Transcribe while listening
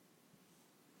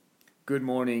Good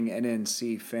morning,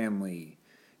 NNC family.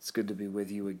 It's good to be with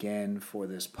you again for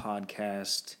this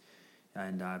podcast,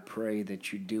 and I pray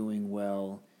that you're doing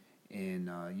well. And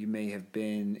you may have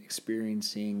been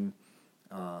experiencing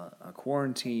a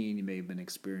quarantine, you may have been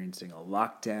experiencing a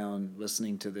lockdown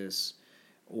listening to this,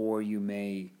 or you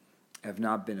may have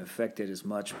not been affected as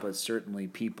much, but certainly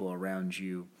people around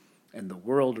you and the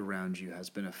world around you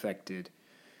has been affected.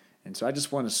 And so I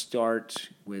just want to start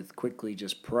with quickly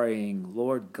just praying,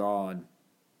 Lord God,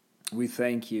 we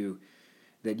thank you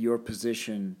that your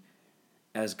position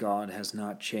as God has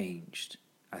not changed.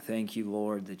 I thank you,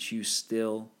 Lord, that you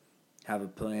still have a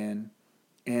plan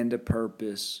and a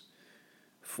purpose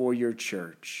for your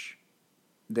church.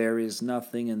 There is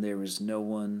nothing and there is no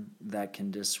one that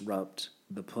can disrupt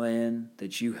the plan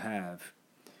that you have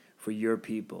for your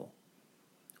people.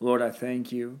 Lord, I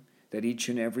thank you that each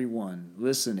and every one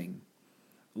listening,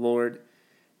 Lord,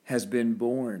 has been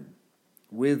born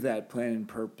with that plan and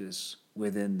purpose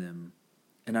within them.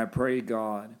 And I pray,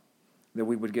 God, that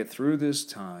we would get through this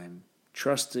time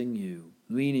trusting you,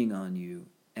 leaning on you,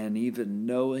 and even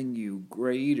knowing you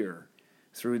greater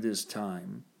through this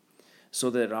time, so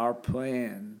that our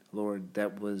plan, Lord,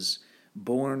 that was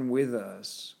born with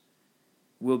us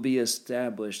will be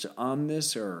established on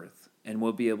this earth, and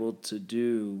we'll be able to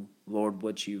do, Lord,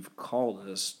 what you've called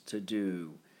us to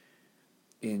do.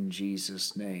 In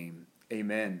Jesus' name,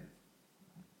 amen.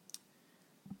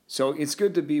 So it's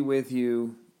good to be with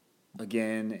you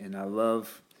again, and I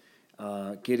love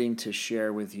getting to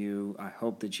share with you. I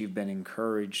hope that you've been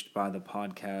encouraged by the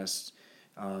podcast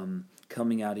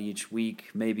coming out each week.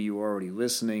 Maybe you're already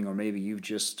listening, or maybe you've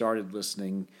just started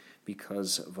listening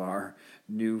because of our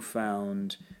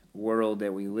newfound world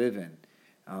that we live in.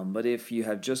 But if you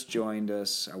have just joined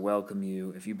us, I welcome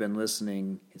you. If you've been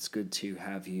listening, it's good to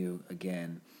have you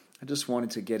again. I just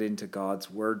wanted to get into God's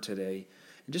Word today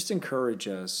and just encourage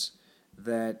us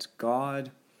that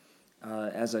God,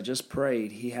 as I just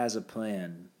prayed, He has a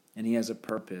plan and He has a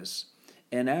purpose.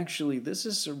 And actually, this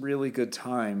is a really good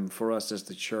time for us as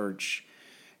the church.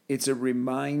 It's a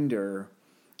reminder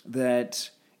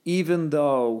that even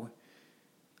though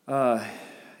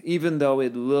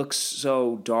it looks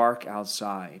so dark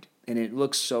outside and it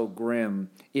looks so grim,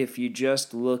 if you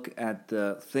just look at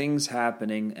the things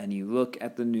happening and you look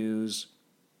at the news,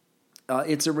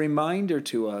 it's a reminder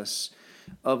to us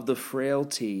of the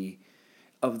frailty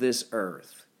of this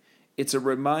earth. It's a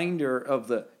reminder of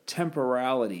the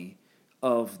temporality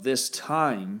of this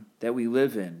time that we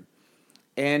live in.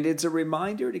 And it's a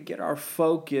reminder to get our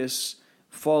focus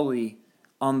fully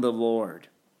on the Lord.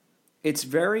 It's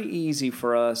very easy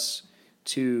for us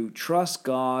to trust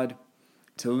God,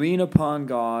 to lean upon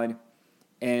God,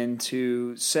 and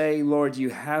to say, Lord,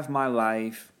 you have my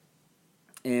life,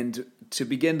 and to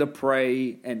begin to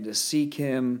pray and to seek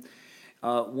Him.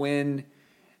 When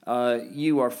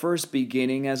you are first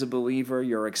beginning as a believer,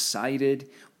 you're excited,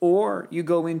 or you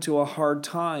go into a hard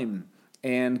time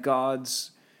and God's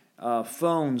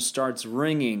phone starts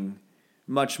ringing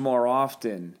much more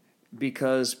often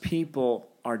because people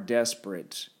are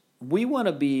desperate. We want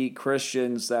to be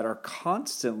Christians that are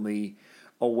constantly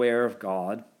aware of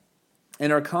God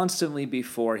and are constantly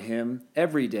before Him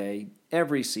every day,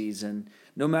 every season,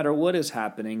 no matter what is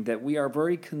happening, that we are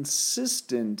very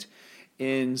consistent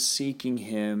in seeking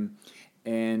Him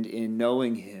and in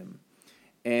knowing Him.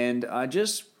 And I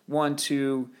just want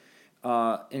to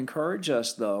encourage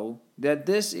us, though, that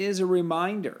this is a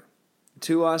reminder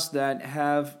to us that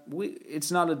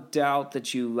it's not a doubt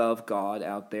that you love God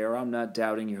out there. I'm not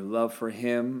doubting your love for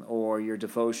Him or your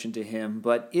devotion to Him.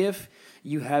 But if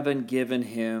you haven't given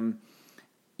Him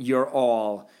your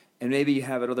all, and maybe you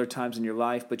have at other times in your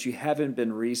life, but you haven't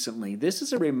been recently, this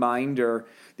is a reminder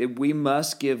that we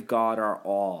must give God our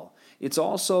all. It's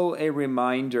also a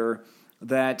reminder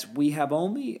that we have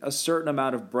only a certain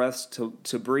amount of breaths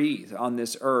to breathe on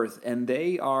this earth, and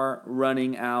they are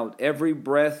running out. Every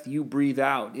breath you breathe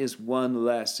out is one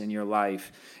less in your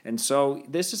life. And so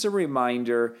this is a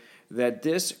reminder that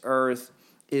this earth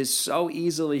is so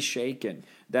easily shaken,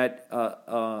 that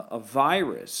a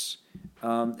virus,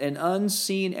 an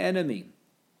unseen enemy,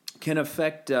 can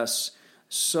affect us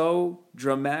so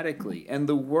dramatically. And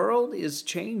the world is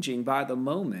changing by the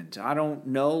moment. I don't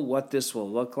know what this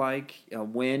will look like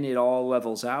when it all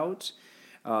levels out.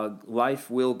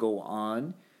 Life will go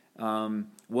on.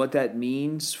 What that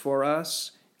means for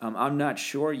us, I'm not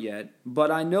sure yet.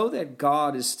 But I know that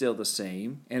God is still the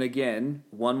same. And again,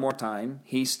 one more time,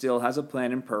 He still has a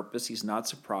plan and purpose. He's not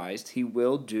surprised. He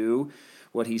will do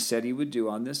what He said He would do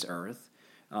on this earth.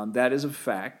 That is a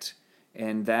fact.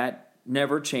 And that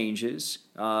never changes.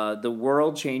 The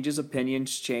world changes,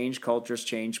 opinions change, cultures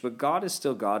change, but God is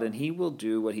still God, and He will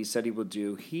do what He said He will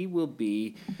do. He will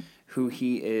be who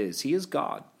He is. He is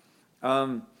God.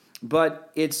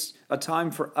 But it's a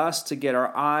time for us to get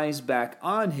our eyes back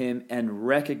on Him and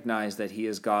recognize that He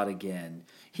is God again.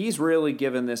 He's really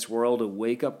given this world a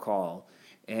wake-up call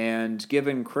and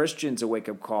given Christians a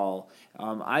wake-up call.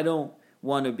 I don't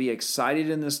want to be excited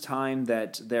in this time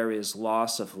that there is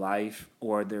loss of life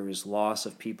or there is loss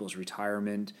of people's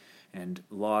retirement and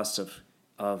loss of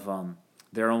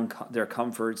their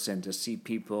comforts, and to see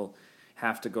people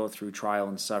have to go through trial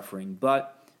and suffering.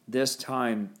 But this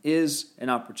time is an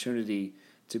opportunity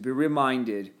to be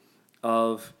reminded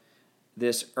of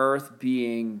this earth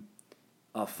being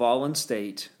a fallen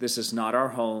state. This is not our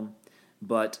home,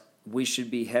 but we should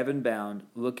be heaven-bound,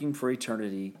 looking for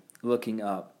eternity, looking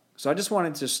up. So I just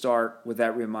wanted to start with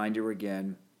that reminder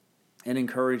again and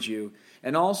encourage you,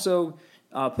 and also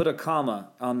put a comma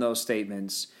on those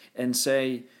statements and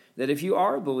say that if you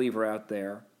are a believer out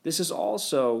there, this is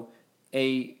also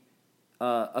a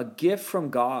gift from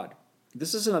God.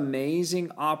 This is an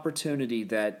amazing opportunity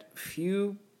that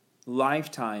few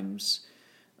lifetimes,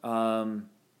 or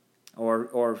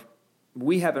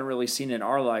we haven't really seen in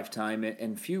our lifetime,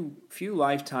 and few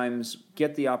lifetimes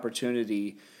get the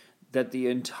opportunity that the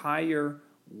entire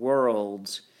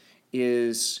world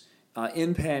is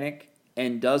in panic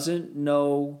and doesn't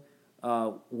know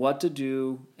what to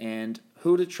do and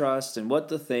who to trust and what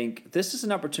to think. This is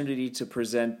an opportunity to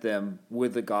present them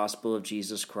with the gospel of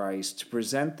Jesus Christ, to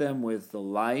present them with the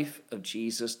life of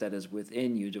Jesus that is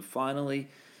within you, to finally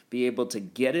be able to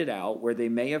get it out where they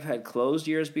may have had closed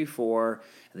ears before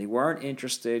and they weren't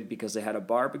interested because they had a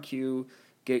barbecue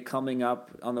coming up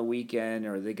on the weekend,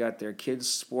 or they got their kids'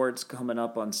 sports coming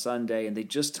up on Sunday, and they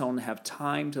just don't have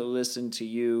time to listen to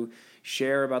you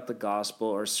share about the gospel,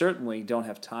 or certainly don't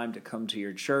have time to come to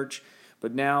your church.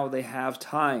 But now they have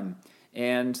time,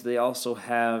 and they also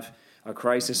have a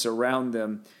crisis around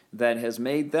them that has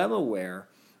made them aware,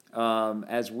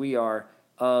 as we are,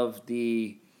 of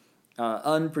the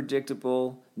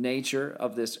unpredictable nature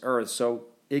of this earth. So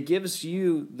it gives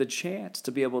you the chance to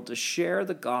be able to share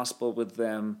the gospel with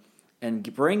them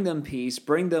and bring them peace,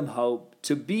 bring them hope,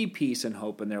 to be peace and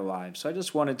hope in their lives. So I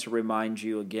just wanted to remind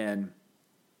you again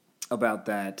about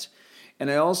that.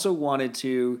 And I also wanted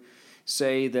to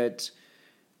say that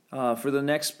for the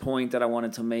next point that I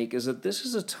wanted to make is that this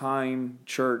is a time,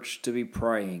 church, to be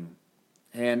praying.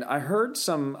 And I heard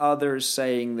some others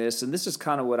saying this, and this is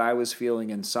kind of what I was feeling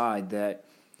inside, that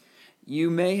you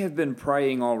may have been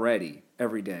praying already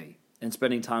every day and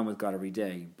spending time with God every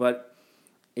day. But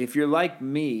if you're like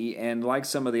me and like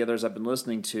some of the others I've been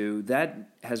listening to, that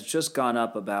has just gone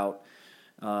up about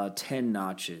 10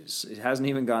 notches. It hasn't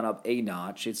even gone up a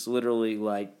notch. It's literally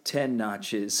like 10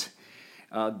 notches.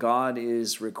 God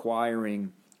is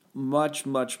requiring much,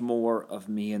 much more of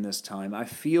me in this time. I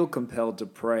feel compelled to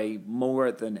pray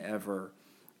more than ever.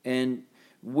 And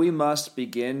we must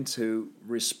begin to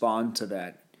respond to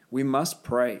that. We must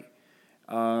pray.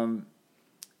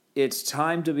 It's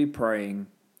time to be praying.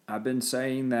 I've been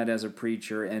saying that as a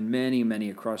preacher, and many, many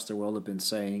across the world have been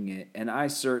saying it. And I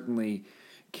certainly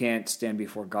can't stand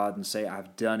before God and say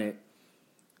I've done it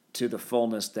to the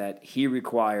fullness that He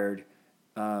required,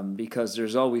 because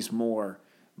there's always more.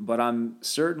 But I'm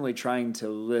certainly trying to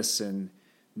listen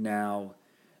now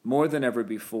more than ever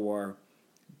before,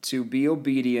 to be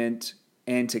obedient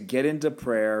and to get into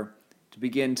prayer, to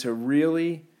begin to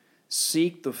really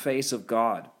seek the face of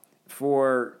God.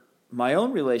 For my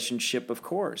own relationship, of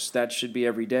course, that should be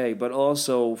every day, but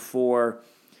also for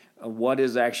what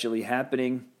is actually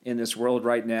happening in this world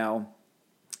right now,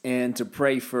 and to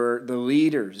pray for the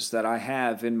leaders that I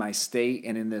have in my state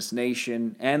and in this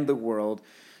nation and the world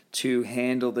to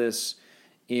handle this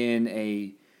in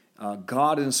a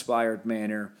God-inspired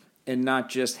manner, and not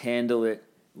just handle it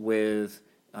with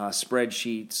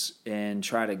spreadsheets and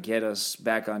try to get us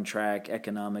back on track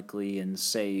economically and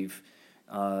save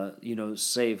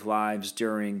lives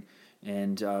during,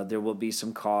 and there will be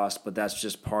some cost, but that's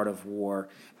just part of war.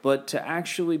 But to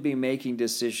actually be making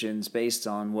decisions based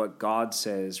on what God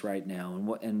says right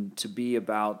now, and to be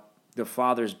about the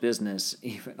Father's business,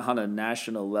 even on a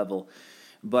national level.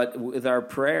 But with our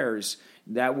prayers,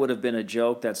 that would have been a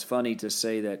joke. That's funny to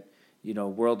say that,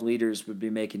 world leaders would be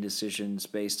making decisions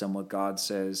based on what God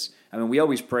says. I mean, we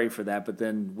always pray for that, but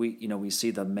then we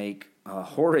see them make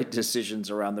horrid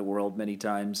decisions around the world many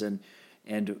times, and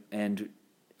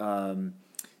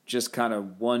just kind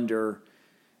of wonder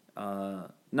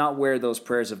not where those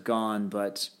prayers have gone,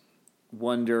 but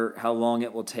wonder how long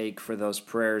it will take for those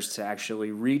prayers to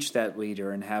actually reach that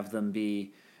leader and have them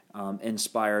be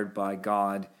inspired by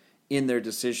God in their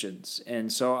decisions.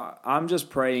 And so I'm just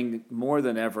praying more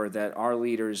than ever that our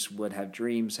leaders would have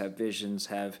dreams, have visions,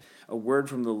 have a word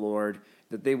from the Lord,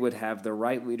 that they would have the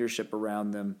right leadership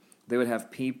around them. They would have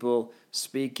people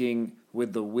speaking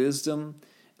with the wisdom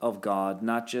of God,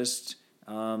 not just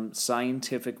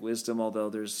scientific wisdom, although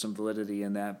there's some validity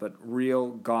in that, but real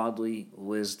godly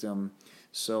wisdom,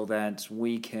 so that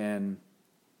we can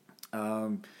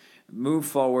move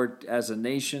forward as a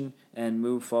nation and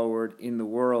move forward in the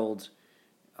world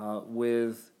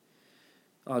with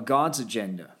God's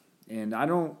agenda. And I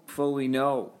don't fully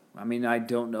know. I mean, I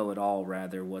don't know at all,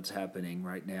 rather, what's happening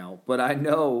right now. But I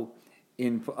know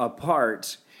in a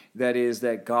part that is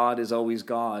that God is always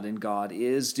God, and God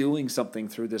is doing something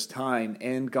through this time,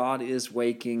 and God is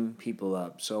waking people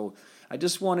up. So I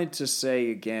just wanted to say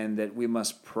again that we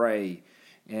must pray.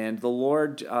 And the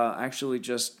Lord actually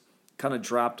just kind of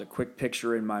dropped a quick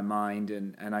picture in my mind,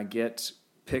 and I get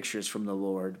pictures from the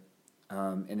Lord,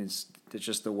 and it's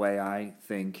just the way I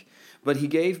think. But he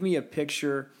gave me a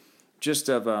picture just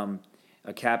of a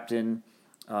captain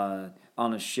on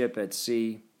a ship at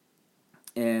sea,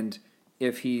 and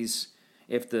if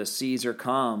the seas are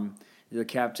calm, the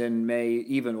captain may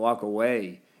even walk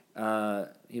away,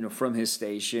 from his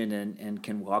station and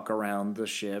can walk around the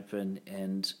ship,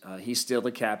 and he's still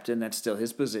the captain. That's still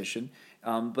his position.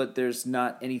 But there's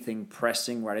not anything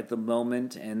pressing right at the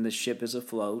moment, and the ship is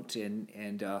afloat,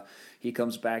 and he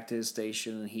comes back to his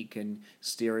station, and he can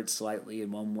steer it slightly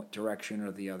in one direction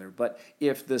or the other. But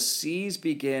if the seas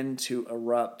begin to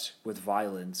erupt with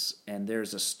violence, and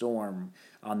there's a storm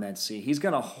on that sea, he's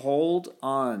going to hold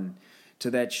on to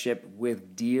that ship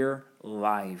with dear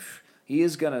life. He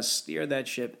is going to steer that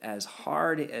ship as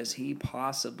hard as he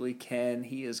possibly can.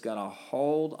 He is going to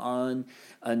hold on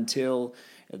until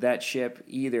that ship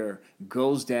either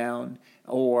goes down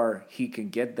or he can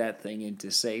get that thing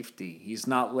into safety. He's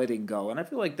not letting go. And I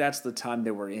feel like that's the time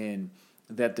that we're in,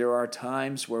 that there are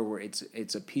times where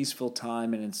it's a peaceful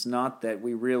time, and it's not that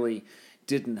we really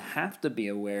didn't have to be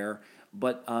aware,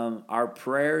 but our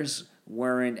prayers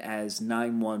weren't as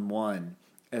 911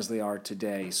 as they are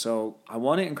today. So I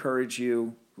want to encourage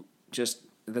you, just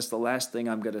that's the last thing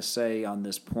I'm going to say on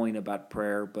this point about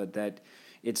prayer, but that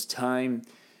it's time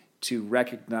to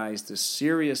recognize the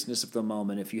seriousness of the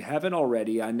moment. If you haven't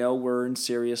already, I know we're in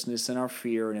seriousness in our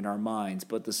fear and in our minds,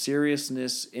 but the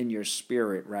seriousness in your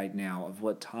spirit right now of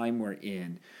what time we're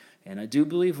in. And I do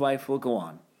believe life will go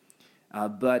on,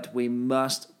 but we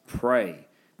must pray.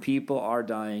 People are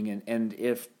dying, and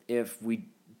if we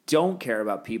don't care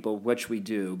about people, which we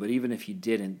do, but even if you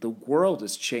didn't, the world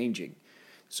is changing.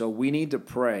 So we need to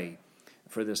pray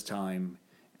for this time,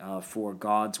 for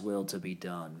God's will to be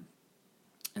done.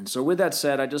 And so with that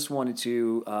said, I just wanted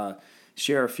to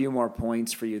share a few more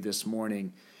points for you this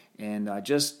morning. And I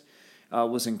just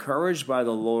was encouraged by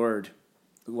the Lord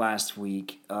last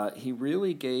week. He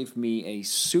really gave me a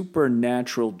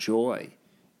supernatural joy.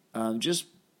 Just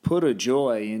put a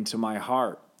joy into my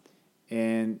heart,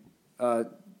 and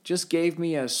just gave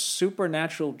me a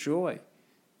supernatural joy,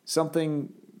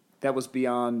 something that was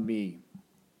beyond me.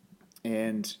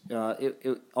 And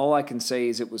all I can say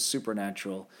is it was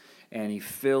supernatural, and he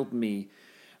filled me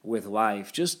with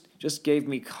life, just gave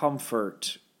me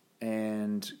comfort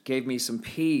and gave me some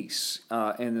peace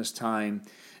in this time.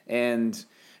 And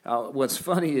what's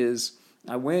funny is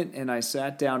I went and I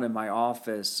sat down in my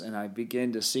office, and I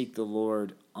began to seek the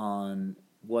Lord on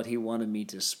what he wanted me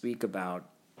to speak about.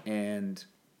 And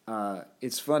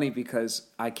it's funny because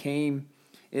I came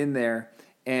in there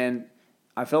and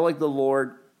I felt like the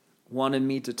Lord wanted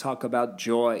me to talk about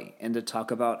joy and to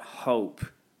talk about hope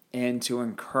and to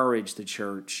encourage the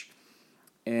church.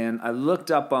 And I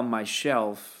looked up on my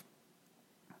shelf,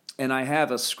 and I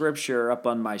have a scripture up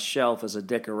on my shelf as a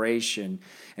decoration,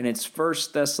 and it's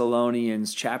 1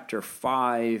 Thessalonians chapter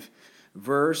 5,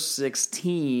 verse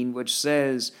 16, which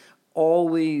says,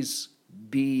 "Always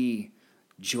be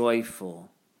joyful."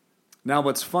 Now,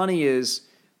 what's funny is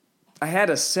I had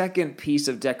a second piece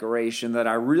of decoration that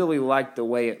I really liked the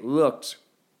way it looked,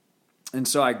 and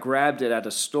so I grabbed it at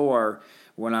a store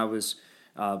when I was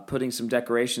putting some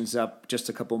decorations up just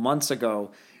a couple months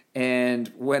ago. And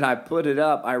when I put it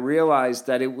up, I realized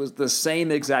that it was the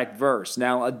same exact verse.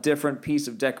 Now, a different piece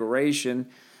of decoration,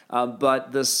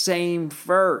 but the same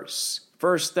verse.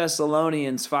 1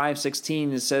 Thessalonians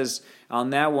 5:16, it says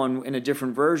on that one in a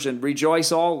different version,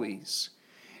 "Rejoice always."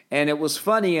 And it was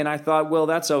funny, and I thought, well,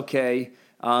 that's okay.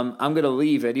 I'm going to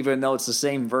leave it, even though it's the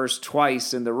same verse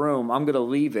twice in the room. I'm going to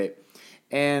leave it.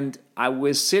 And I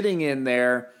was sitting in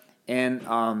there, and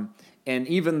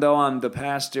even though I'm the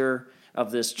pastor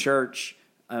of this church,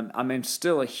 I'm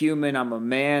still a human. I'm a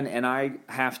man, and I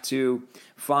have to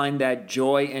find that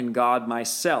joy in God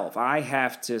myself. I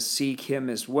have to seek Him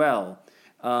as well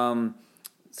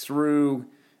through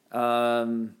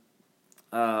all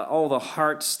the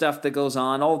heart stuff that goes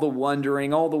on, all the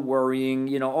wondering, all the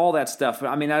worrying, all that stuff.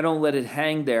 I mean, I don't let it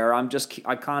hang there.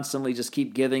 I constantly just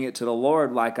keep giving it to the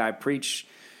Lord, like I preach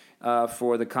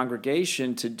for the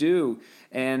congregation to do,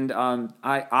 and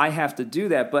I have to do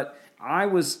that. But I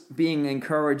was being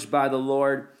encouraged by the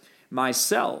Lord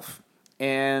myself,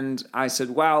 and I said,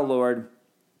 "Wow, Lord,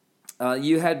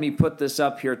 you had me put this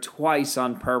up here twice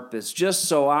on purpose, just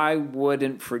so I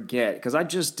wouldn't forget, because I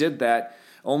just did that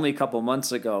only a couple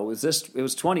months ago. It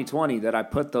was 2020 that I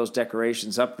put those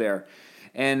decorations up there,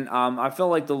 and I felt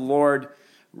like the Lord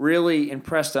really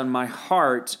impressed on my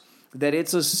heart that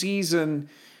it's a season."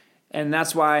 And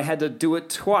that's why I had to do it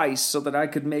twice, so that I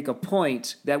could make a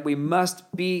point that we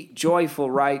must be joyful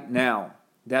right now,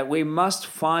 that we must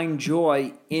find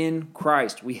joy in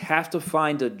Christ. We have to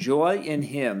find a joy in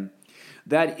Him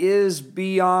that is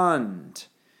beyond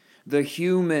the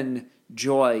human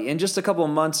joy. And just a couple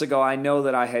of months ago, I know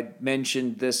that I had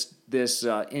mentioned this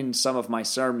in some of my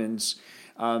sermons,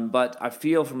 but I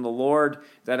feel from the Lord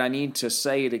that I need to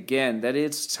say it again, that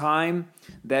it's time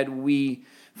that we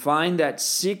find that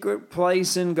secret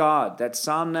place in God, that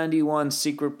Psalm 91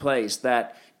 secret place,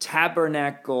 that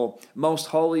tabernacle, most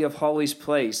holy of holies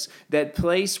place, that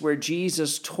place where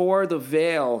Jesus tore the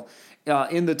veil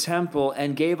in the temple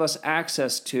and gave us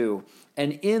access to.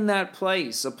 And in that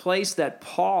place, a place that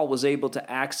Paul was able to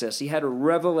access, he had a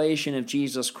revelation of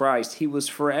Jesus Christ. He was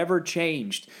forever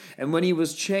changed. And when he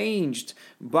was changed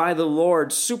by the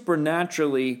Lord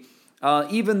supernaturally,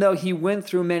 even though he went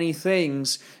through many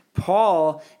things,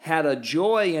 Paul had a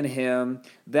joy in him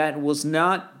that was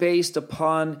not based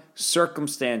upon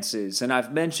circumstances. And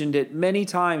I've mentioned it many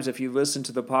times if you listen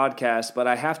to the podcast, but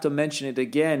I have to mention it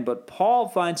again. But Paul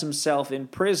finds himself in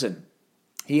prison.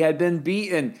 He had been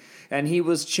beaten, and he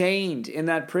was chained in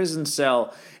that prison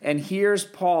cell. And here's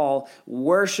Paul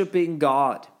worshiping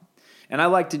God. And I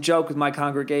like to joke with my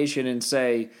congregation and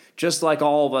say, just like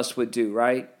all of us would do,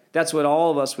 right? That's what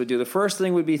all of us would do. The first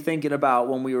thing we'd be thinking about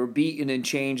when we were beaten and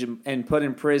chained and put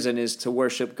in prison is to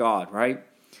worship God, right?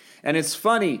 And it's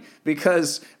funny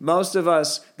because most of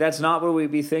us, that's not what we'd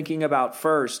be thinking about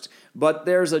first. But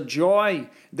there's a joy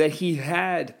that he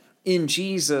had in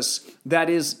Jesus that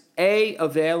is A,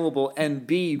 available, and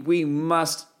B, we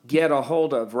must get a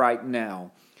hold of right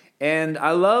now. And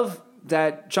I love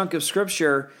that chunk of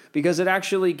scripture because it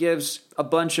actually gives a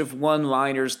bunch of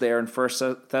one-liners there in 1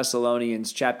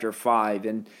 Thessalonians chapter 5.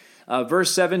 And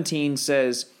verse 17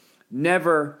 says,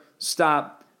 never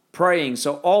stop praying.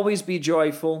 So always be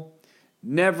joyful.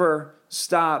 Never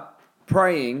stop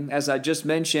praying. As I just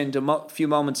mentioned a few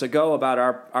moments ago about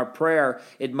our prayer,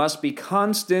 it must be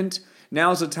constant.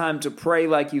 Now's the time to pray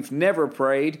like you've never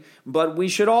prayed, but we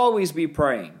should always be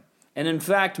praying. And in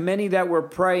fact, many that were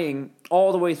praying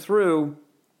all the way through,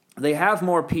 they have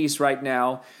more peace right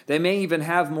now. They may even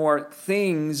have more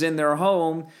things in their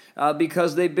home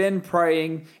because they've been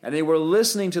praying and they were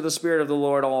listening to the Spirit of the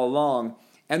Lord all along.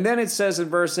 And then it says in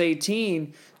verse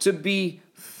 18, to be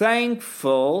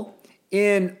thankful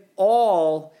in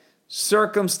all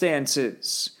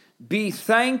circumstances. Be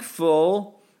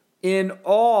thankful in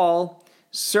all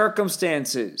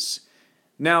circumstances.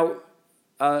 Now,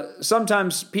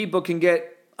 sometimes people can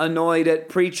get annoyed at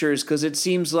preachers because it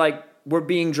seems like we're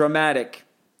being dramatic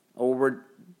or we're,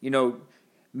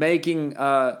 making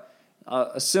a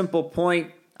simple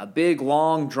point, a big,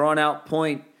 long, drawn-out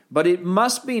point. But it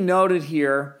must be noted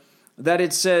here that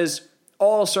it says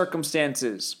all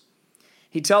circumstances.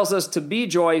 He tells us to be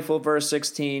joyful, verse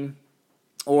 16,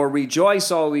 or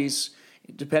rejoice always,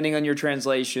 depending on your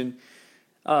translation.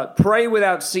 Pray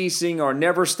without ceasing or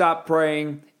never stop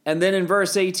praying. And then in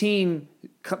verse 18,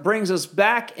 brings us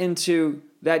back into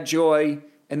that joy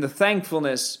and the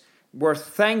thankfulness. We're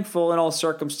thankful in all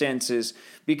circumstances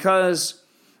because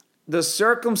the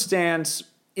circumstance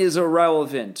is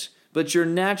irrelevant, but your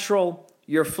natural,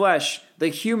 your flesh, the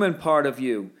human part of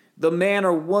you, the man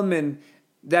or woman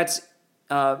that's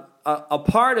a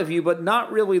part of you, but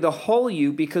not really the whole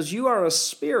you, because you are a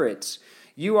spirit.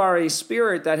 You are a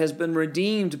spirit that has been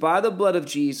redeemed by the blood of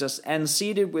Jesus and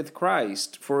seated with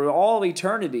Christ for all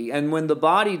eternity. And when the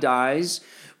body dies,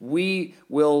 we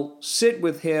will sit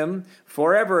with him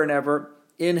forever and ever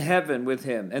in heaven with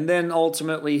him. And then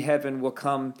ultimately heaven will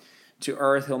come to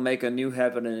earth. He'll make a new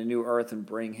heaven and a new earth and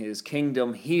bring his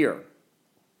kingdom here.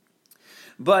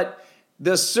 But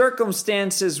the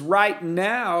circumstances right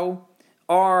now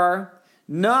are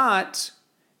not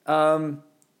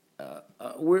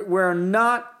we're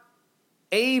not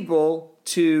able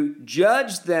to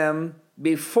judge them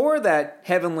before that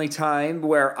heavenly time,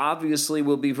 where obviously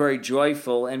we'll be very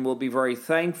joyful and we'll be very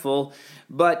thankful,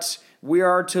 but we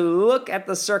are to look at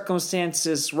the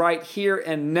circumstances right here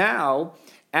and now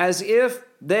as if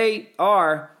they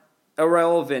are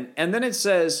irrelevant. And then it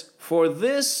says, "For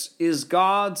this is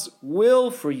God's will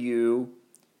for you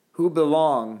who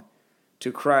belong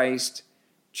to Christ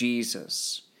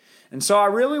Jesus." And so I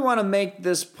really want to make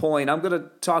this point. I'm going to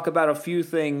talk about a few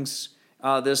things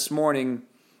this morning.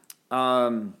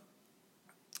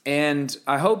 And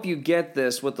I hope you get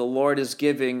this, what the Lord is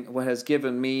giving, what has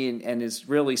given me and is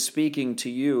really speaking to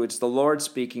you. It's the Lord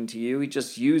speaking to you. He's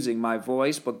just using my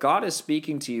voice, but God is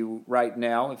speaking to you right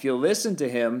now. If you listen to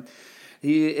Him,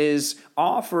 He is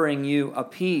offering you a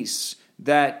peace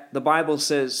that the Bible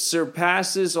says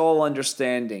surpasses all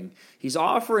understanding. He's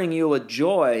offering you a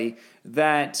joy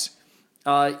that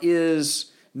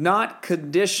is not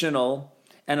conditional,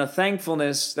 and a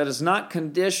thankfulness that is not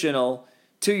conditional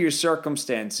to your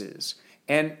circumstances.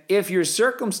 And if your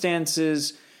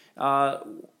circumstances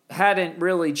hadn't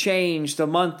really changed a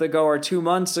month ago or 2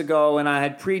 months ago, and I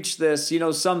had preached this,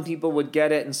 some people would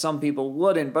get it and some people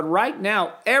wouldn't. But right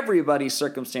now, everybody's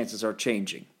circumstances are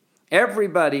changing.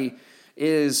 Everybody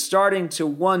is starting to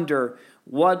wonder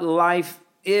what life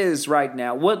is right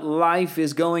now, what life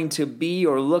is going to be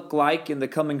or look like in the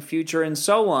coming future, and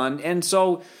so on. And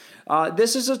so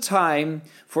this is a time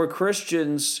for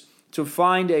Christians to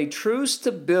find a true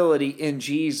stability in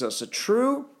Jesus, a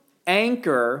true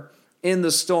anchor in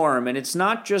the storm. And it's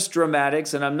not just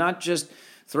dramatics, and I'm not just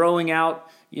throwing out,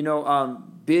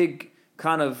 big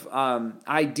kind of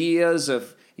ideas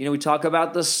of, we talk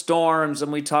about the storms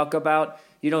and we talk about,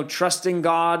 trusting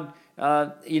God,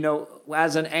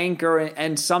 as an anchor.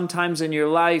 And sometimes in your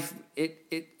life,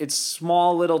 it's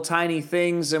small little tiny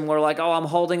things, and we're like, oh, I'm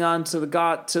holding on to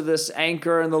this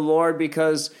anchor in the Lord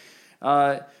because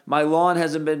my lawn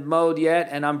hasn't been mowed yet,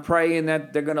 and I'm praying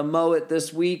that they're going to mow it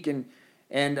this week. And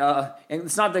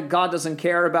it's not that God doesn't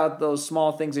care about those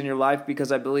small things in your life,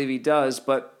 because I believe He does,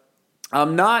 but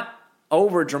I'm not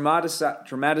over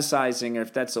dramatizing,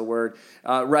 if that's a word,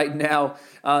 right now.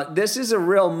 This is a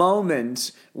real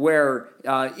moment where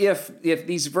if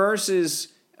these verses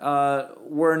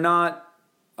were not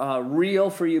real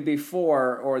for you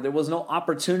before, or there was no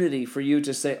opportunity for you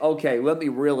to say, okay, let me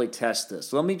really test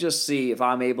this. Let me just see if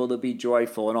I'm able to be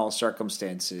joyful in all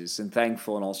circumstances and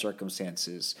thankful in all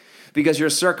circumstances, because your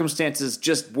circumstances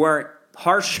just weren't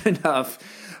harsh enough,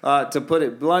 to put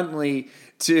it bluntly,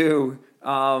 to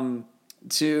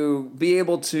be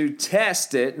able to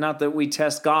test it. Not that we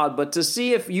test God, but to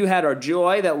see if you had a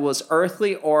joy that was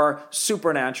earthly or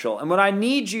supernatural. And what I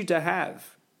need you to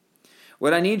have,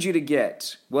 what I need you to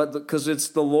get, because it's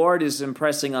the Lord is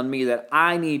impressing on me that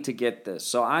I need to get this.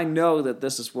 So I know that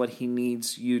this is what He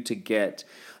needs you to get,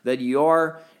 that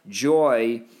your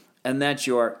joy and that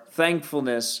your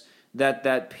thankfulness,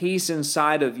 that peace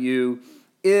inside of you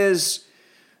is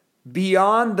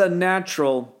beyond the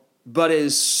natural, but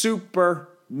is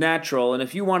supernatural. And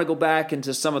if you want to go back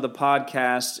into some of the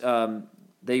podcasts,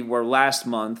 they were last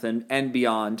month and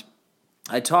beyond,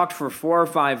 I talked for 4 or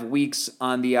 5 weeks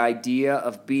on the idea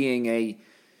of being a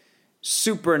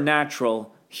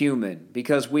supernatural human,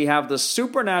 because we have the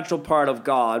supernatural part of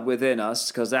God within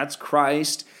us, because that's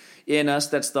Christ in us,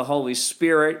 that's the Holy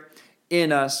Spirit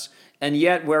in us, and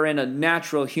yet we're in a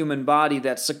natural human body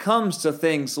that succumbs to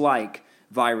things like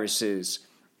viruses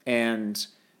and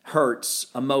hurts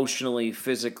emotionally,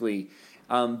 physically.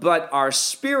 But our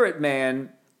spirit man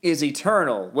is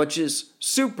eternal, which is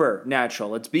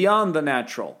supernatural. It's beyond the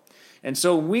natural. And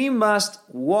so we must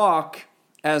walk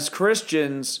as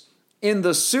Christians in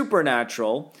the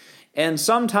supernatural. And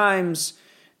sometimes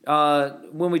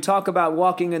when we talk about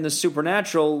walking in the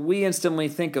supernatural, we instantly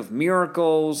think of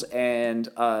miracles and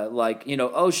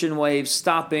ocean waves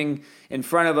stopping in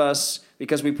front of us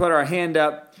because we put our hand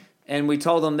up and we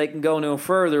told them they can go no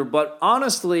further. But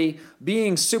honestly,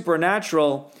 being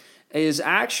supernatural is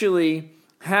actually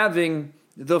having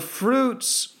the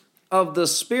fruits of the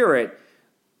Spirit,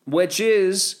 which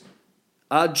is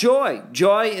joy.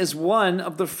 Joy is one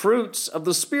of the fruits of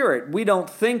the Spirit. We don't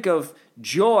think of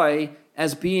joy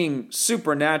as being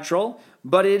supernatural,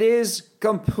 but it is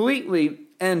completely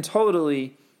and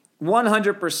totally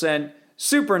 100%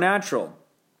 supernatural.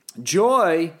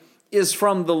 Joy is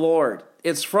from the Lord.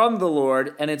 It's from the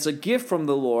Lord, and it's a gift from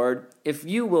the Lord. If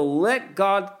you will let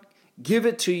God give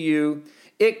it to you,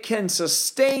 it can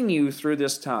sustain you through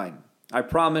this time. I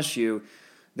promise you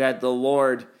that the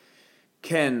Lord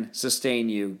can sustain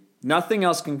you Nothing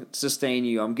else can sustain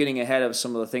you. I'm getting ahead of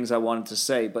some of the things I wanted to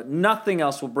say, but nothing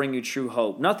else will bring you true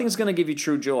hope. Nothing's going to give you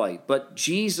true joy, but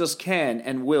Jesus can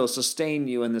and will sustain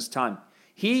you in this time.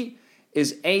 He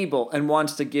is able and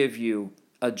wants to give you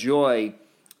a joy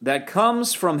that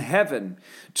comes from heaven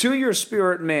to your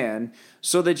spirit man,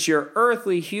 so that your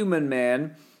earthly human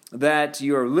man that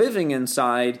you're living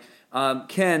inside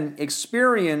can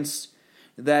experience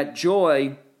that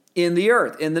joy in the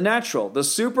earth, in the natural. The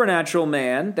supernatural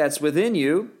man that's within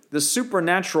you, the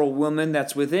supernatural woman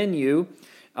that's within you,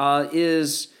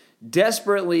 is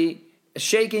desperately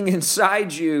shaking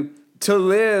inside you to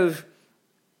live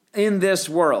in this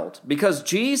world. Because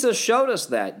Jesus showed us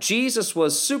that. Jesus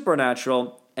was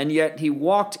supernatural, and yet he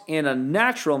walked in a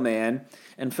natural man.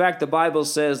 In fact, the Bible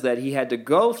says that he had to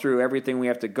go through everything we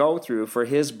have to go through for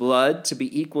his blood to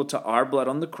be equal to our blood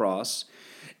on the cross.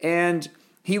 And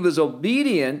he was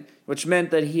obedient, which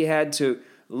meant that he had to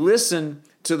listen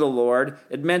to the Lord.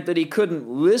 It meant that he couldn't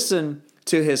listen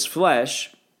to his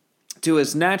flesh, to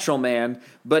his natural man,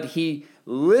 but he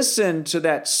listened to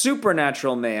that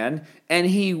supernatural man, and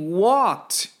he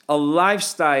walked a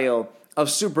lifestyle of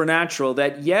supernatural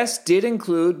that, yes, did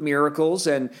include miracles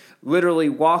and literally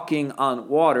walking on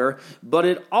water, but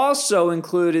it also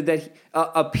included that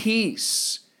a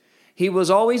peace. He was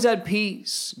always at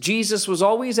peace. Jesus was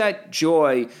always at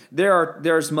joy.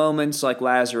 There's moments like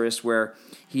Lazarus where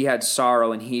he had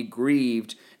sorrow and he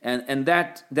grieved, and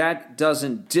that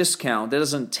doesn't discount, that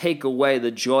doesn't take away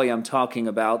the joy I'm talking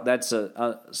about. That's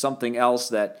something else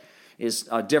that is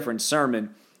a different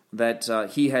sermon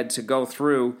that he had to go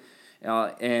through,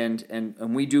 and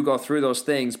we do go through those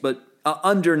things. But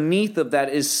underneath of that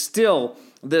is still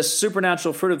this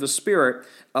supernatural fruit of the Spirit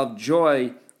of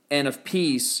joy and of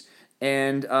peace.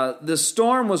 And the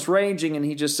storm was raging, and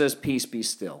he just says, "Peace, be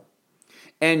still."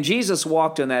 And Jesus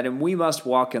walked in that, and we must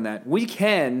walk in that. We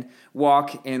can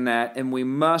walk in that, and we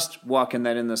must walk in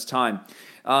that in this time.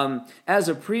 As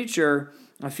a preacher,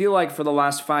 I feel like for the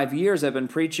last 5 years, I've been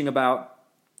preaching about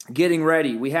getting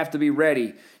ready. We have to be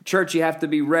ready. Church, you have to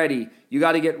be ready. You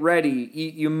got to get ready.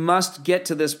 You must get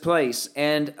to this place.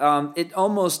 And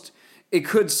it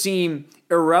could seem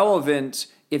irrelevant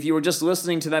if you were just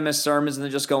listening to them as sermons and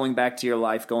then just going back to your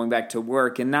life, going back to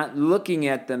work, and not looking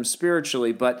at them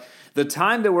spiritually. But the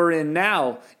time that we're in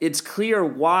now, it's clear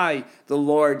why the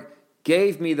Lord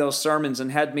gave me those sermons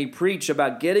and had me preach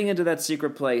about getting into that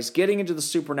secret place, getting into the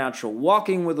supernatural,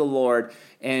 walking with the Lord,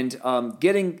 and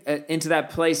getting into that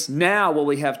place now while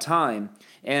we have time.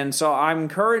 And so I'm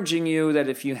encouraging you that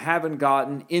if you haven't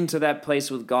gotten into that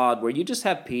place with God where you just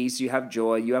have peace, you have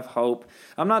joy, you have hope.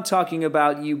 I'm not talking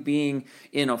about you being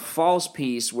in a false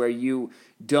peace where you're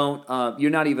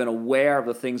not even aware of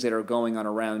the things that are going on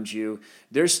around you.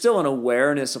 There's still an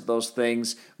awareness of those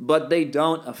things, but they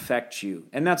don't affect you.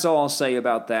 And that's all I'll say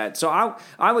about that. So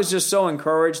I was just so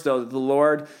encouraged, though, that the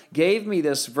Lord gave me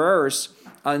this verse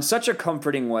in such a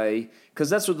comforting way, because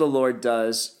that's what the Lord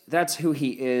does. That's who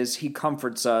he is. He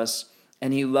comforts us,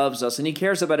 and he loves us, and he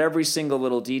cares about every single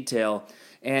little detail.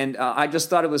 And I just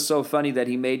thought it was so funny that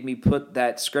he made me put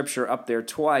that scripture up there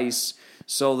twice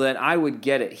so that I would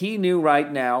get it. He knew right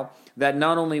now that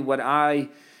not only would I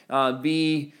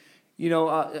be,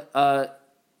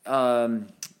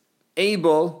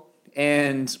 able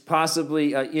and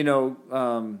possibly,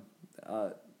 when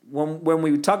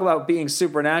we talk about being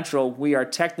supernatural, we are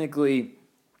technically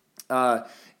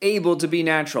able to be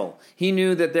natural. He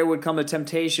knew that there would come a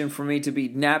temptation for me to be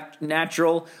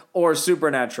natural or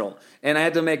supernatural. And I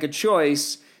had to make a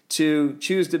choice to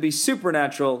choose to be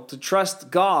supernatural, to trust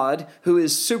God, who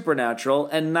is supernatural,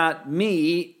 and not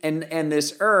me and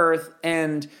this earth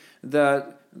and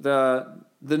the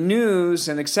news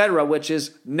and etc., which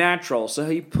is natural. So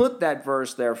he put that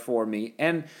verse there for me.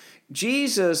 And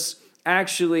Jesus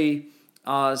actually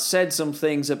said some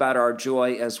things about our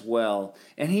joy as well.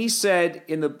 And he said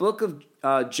in the book of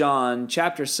John,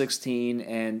 chapter 16,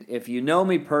 and if you know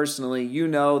me personally, you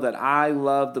know that I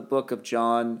love the book of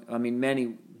John. I mean,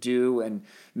 many do, and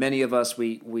many of us,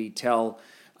 we tell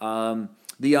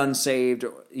the unsaved,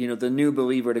 the new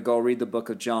believer to go read the book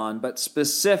of John. But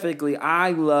specifically,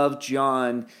 I love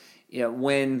John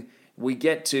when we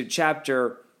get to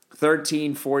chapter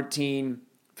 13, 14,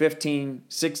 15,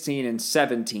 16, and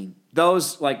 17.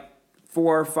 Those 4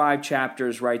 or 5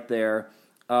 chapters right there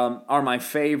are my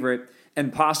favorite,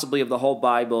 and possibly of the whole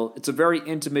Bible. It's a very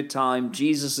intimate time.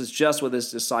 Jesus is just with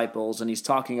his disciples, and he's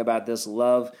talking about this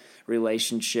love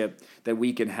relationship that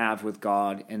we can have with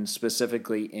God, and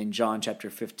specifically in John chapter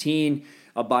 15,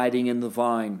 abiding in the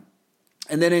vine.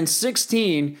 And then in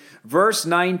 16, verse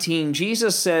 19,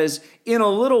 Jesus says, "In a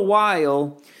little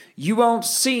while you won't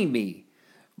see me,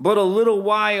 but a little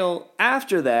while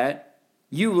after that,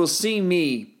 you will see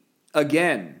me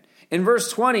again. In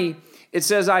verse 20, it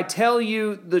says, I tell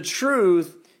you the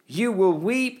truth, you will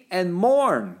weep and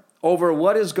mourn over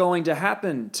what is going to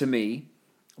happen to me,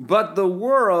 but the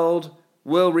world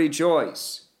will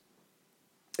rejoice.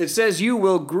 It says you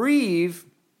will grieve,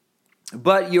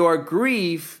 but your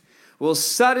grief will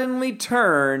suddenly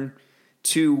turn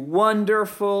to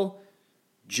wonderful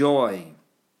joy.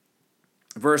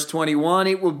 Verse 21,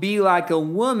 it will be like a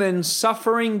woman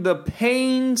suffering the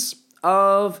pains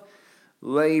of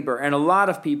labor. And a lot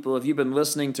of people, if you've been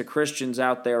listening to Christians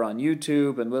out there on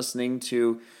YouTube and listening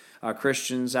to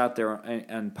Christians out there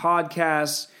on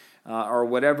podcasts or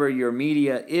whatever your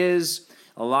media is,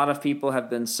 a lot of people have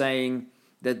been saying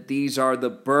that these are the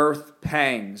birth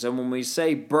pangs. And when we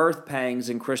say birth pangs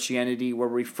in Christianity, we're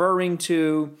referring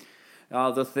to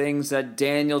the things that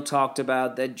Daniel talked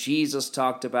about, that Jesus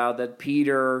talked about, that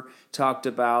Peter talked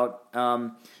about,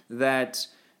 that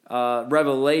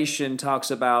Revelation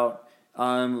talks about,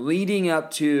 leading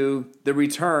up to the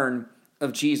return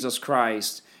of Jesus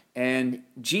Christ. And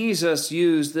Jesus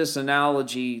used this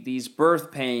analogy, these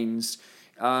birth pains,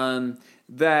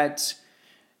 that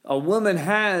a woman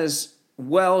has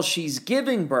while she's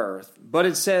giving birth. But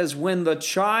it says when the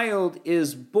child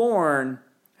is born,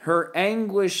 her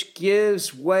anguish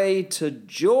gives way to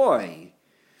joy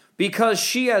because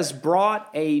she has brought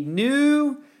a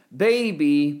new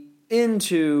baby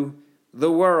into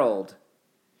the world.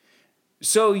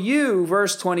 So you,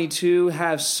 verse 22,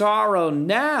 have sorrow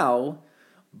now,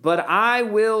 but I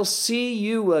will see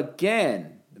you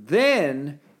again.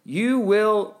 Then you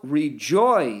will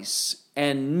rejoice,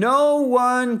 and no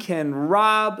one can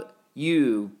rob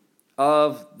you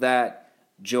of that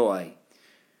joy.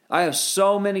 I have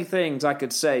so many things I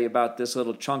could say about this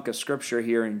little chunk of scripture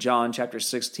here in John chapter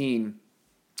 16,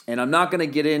 and I'm not going to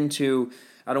get into,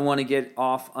 I don't want to get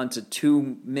off onto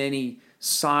too many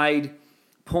side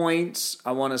points.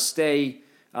 I want to stay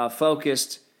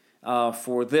focused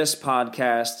for this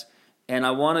podcast, and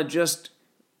I want to just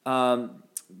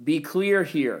be clear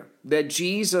here that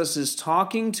Jesus is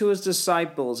talking to his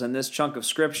disciples in this chunk of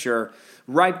scripture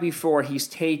right before he's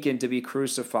taken to be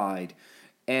crucified.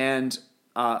 And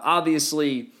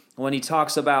obviously, when he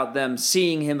talks about them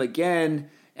seeing him again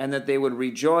and that they would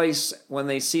rejoice when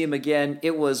they see him again,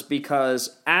 it was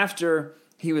because after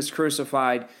he was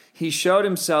crucified, he showed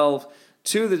himself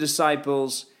to the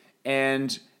disciples,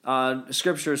 and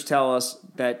scriptures tell us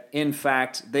that, in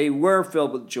fact, they were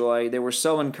filled with joy. They were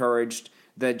so encouraged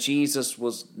that Jesus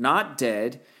was not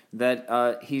dead,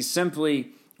 that he simply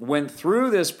went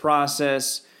through this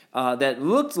process that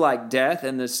looked like death,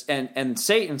 and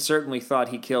Satan certainly thought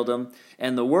he killed him,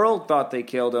 and the world thought they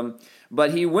killed him,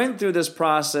 but he went through this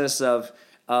process of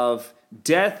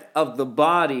death of the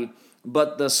body,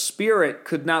 but the spirit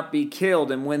could not be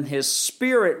killed. And when his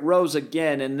spirit rose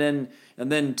again and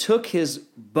then took his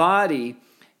body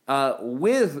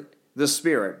with the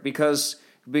spirit, because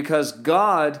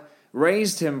God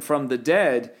raised him from the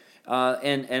dead,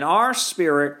 and our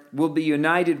spirit will be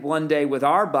united one day with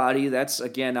our body. That's,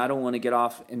 again, I don't want to get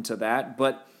off into that,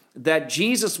 but that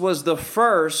Jesus was the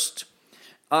first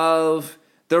of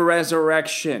the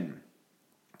resurrection.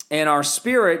 And our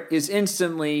spirit is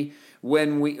instantly,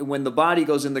 when the body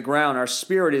goes in the ground, our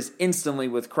spirit is instantly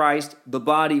with Christ. The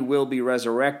body will be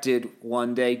resurrected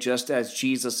one day, just as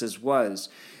Jesus's was.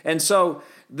 And so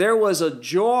there was a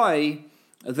joy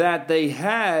that they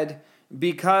had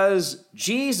because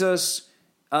Jesus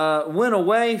went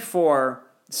away for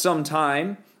some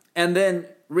time and then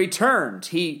returned.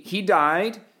 He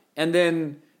died and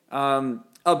then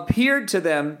appeared to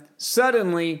them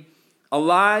suddenly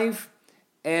alive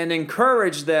and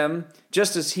encouraged them,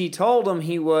 just as he told them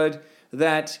he would,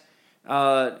 that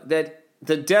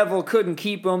the devil couldn't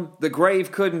keep him, the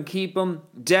grave couldn't keep him,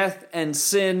 death and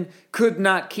sin could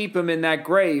not keep him in that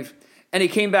grave, and he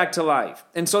came back to life.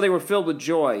 And so they were filled with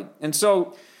joy. And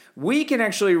so we can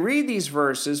actually read these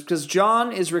verses because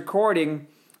John is recording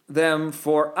them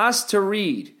for us to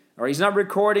read. Or he's not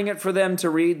recording it for them to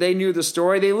read. They knew the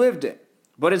story, they lived it.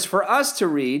 But it's for us to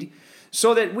read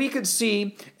so that we could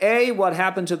see, A, what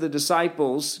happened to the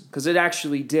disciples, because it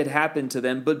actually did happen to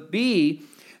them, but B,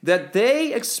 that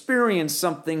they experienced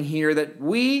something here that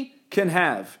we can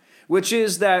have, which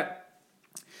is that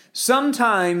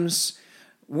sometimes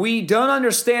we don't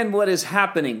understand what is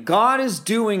happening. God is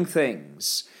doing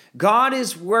things. God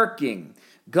is working.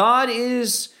 God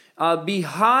is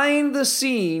behind the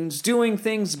scenes doing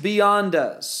things beyond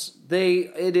us.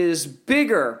 It is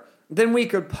bigger than we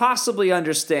could possibly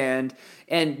understand.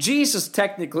 And Jesus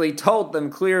technically told them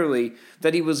clearly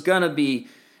that he was going to be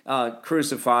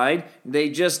crucified. They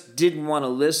just didn't want to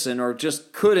listen, or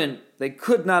just couldn't. They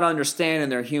could not understand in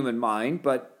their human mind.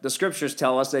 But the scriptures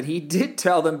tell us that he did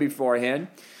tell them beforehand.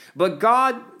 But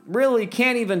God really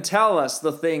can't even tell us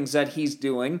the things that he's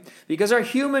doing, because our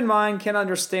human mind can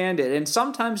understand it. And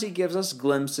sometimes he gives us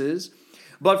glimpses.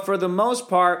 But for the most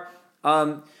part,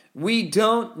 we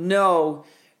don't know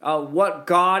what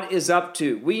God is up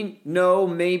to. We know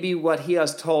maybe what he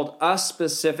has told us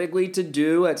specifically to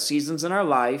do at seasons in our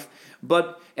life,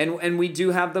 and we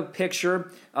do have the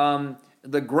picture,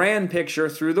 the grand picture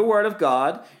through the Word of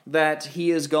God, that he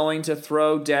is going to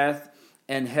throw death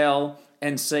and hell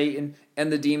and Satan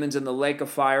and the demons in the lake of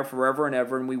fire forever and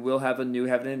ever, and we will have a new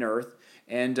heaven and earth.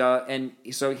 And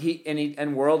so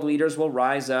world leaders will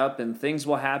rise up, and things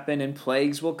will happen, and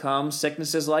plagues will come,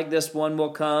 sicknesses like this one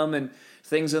will come, and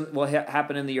things will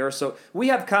happen in the earth. So we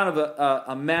have kind of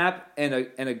a map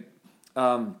and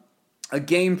a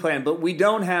game plan, but we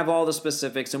don't have all the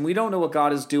specifics, and we don't know what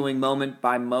God is doing moment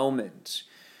by moment.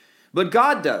 But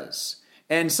God does.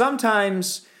 And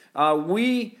sometimes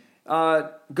we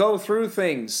go through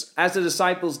things as the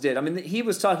disciples did. I mean, he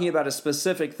was talking about a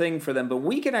specific thing for them, but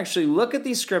we can actually look at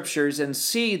these scriptures and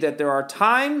see that there are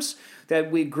times that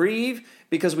we grieve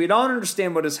because we don't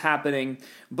understand what is happening,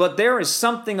 but there is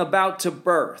something about to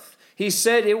birth. He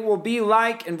said it will be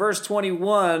like, in verse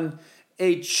 21,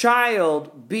 a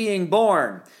child being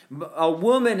born. A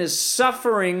woman is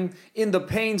suffering in the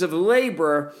pains of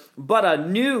labor, but a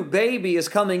new baby is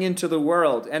coming into the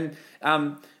world. And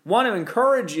want to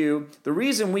encourage you, the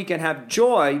reason we can have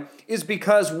joy is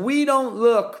because we don't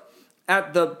look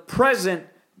at the present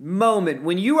moment.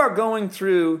 When you are going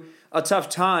through a tough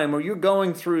time, or you're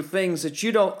going through things that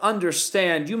you don't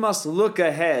understand, you must look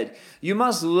ahead. You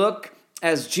must look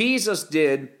as Jesus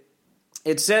did.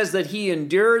 It says that he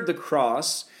endured the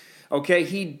cross. Okay,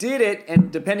 he did it,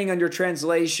 and depending on your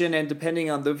translation and depending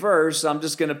on the verse, I'm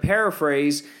just going to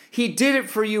paraphrase, he did it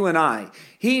for you and I.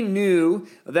 He knew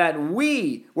that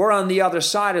we were on the other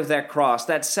side of that cross,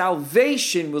 that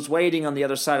salvation was waiting on the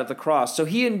other side of the cross. So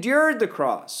he endured the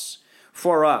cross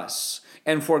for us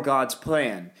and for God's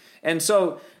plan. And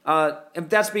so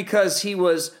that's because he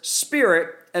was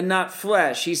spirit and not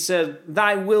flesh. He said,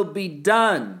 thy will be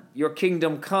done, your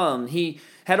kingdom come. He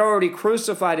had already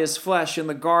crucified his flesh in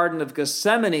the Garden of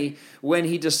Gethsemane when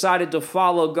he decided to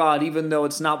follow God, even though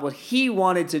it's not what he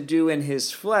wanted to do in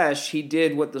his flesh. He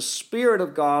did what the Spirit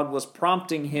of God was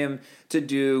prompting him to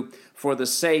do for the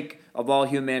sake of all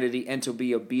humanity and to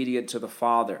be obedient to the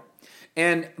Father.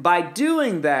 And by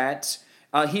doing that,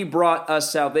 he brought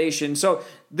us salvation. So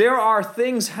there are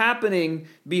things happening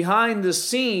behind the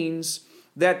scenes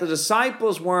that the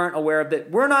disciples weren't aware of,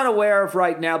 that we're not aware of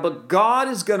right now, but God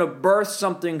is going to birth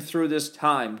something through this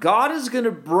time. God is going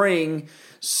to bring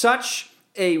such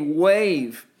a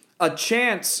wave, a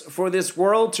chance for this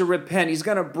world to repent. He's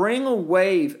going to bring a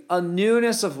wave, a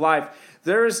newness of life.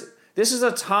 This is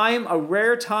a time, a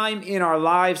rare time in our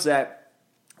lives that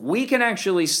we can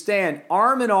actually stand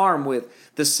arm in arm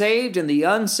with the saved and the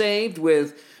unsaved,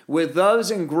 with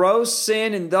those in gross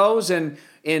sin and those in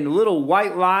little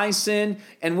white lie sin,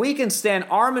 and we can stand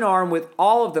arm in arm with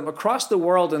all of them across the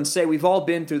world and say we've all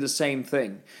been through the same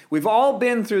thing. We've all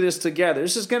been through this together.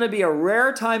 This is going to be a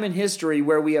rare time in history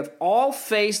where we have all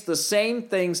faced the same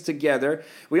things together.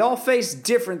 We all face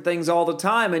different things all the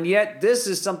time, and yet this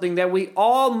is something that we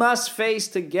all must face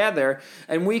together,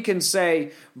 and we can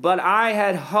say, but I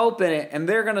had hope in it, and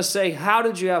they're going to say, how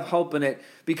did you have hope in it?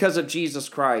 Because of Jesus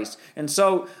Christ. And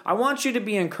so I want you to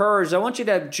be encouraged. I want you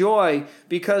to have joy,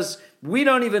 because we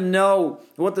don't even know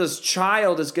what this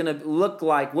child is going to look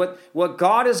like, what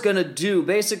God is going to do.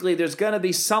 Basically, there's going to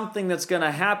be something that's going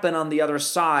to happen on the other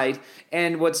side.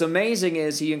 And what's amazing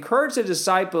is he encouraged the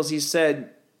disciples. He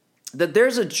said that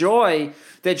there's a joy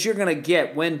that you're going to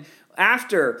get when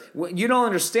you don't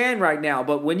understand right now,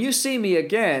 but when you see me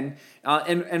again,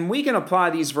 and we can apply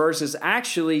these verses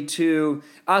actually to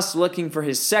us looking for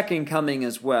his second coming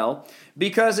as well,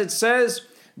 because it says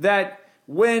that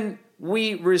when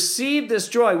we receive this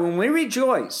joy, when we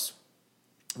rejoice,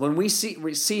 when we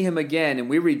see him again and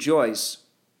we rejoice,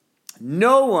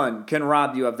 no one can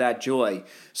rob you of that joy.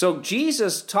 So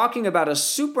Jesus talking about a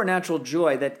supernatural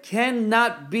joy that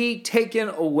cannot be taken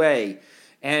away.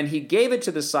 And he gave it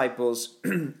to disciples.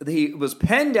 He was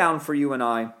penned down for you and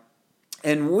I.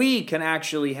 And we can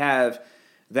actually have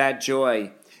that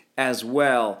joy as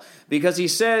well. Because he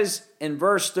says in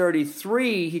verse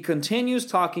 33, he continues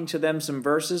talking to them some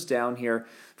verses down here.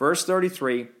 Verse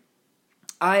 33,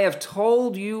 I have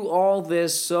told you all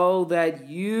this so that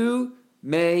you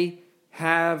may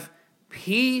have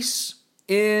peace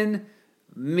in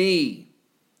me.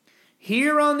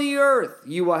 Here on the earth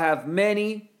you will have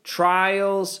many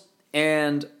trials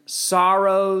and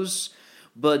sorrows,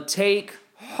 but take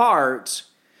heart,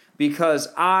 because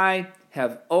I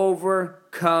have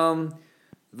overcome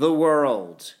the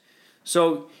world.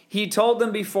 So he told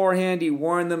them beforehand, he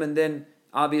warned them, and then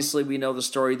obviously we know the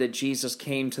story that Jesus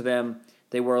came to them.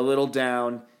 They were a little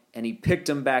down, and he picked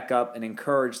them back up and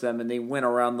encouraged them, and they went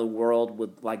around the world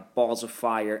with like balls of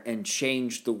fire and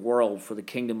changed the world for the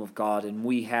kingdom of God. And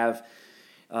we have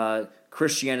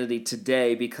Christianity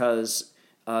today because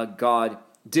God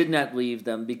did not leave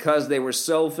them, because they were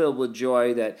so filled with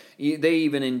joy that they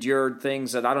even endured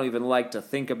things that I don't even like to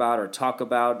think about or talk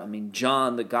about. I mean,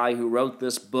 John, the guy who wrote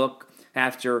this book,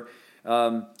 after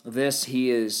this,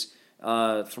 he is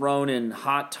thrown in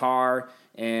hot tar,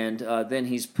 and then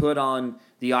he's put on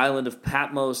the island of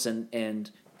Patmos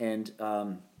and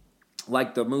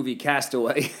like the movie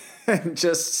Castaway,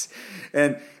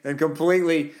 and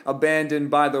completely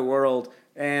abandoned by the world,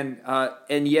 and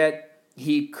yet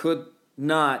he could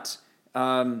not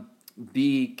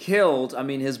be killed. I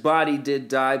mean, his body did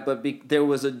die, but there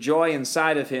was a joy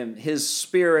inside of him. His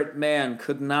spirit man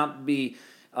could not be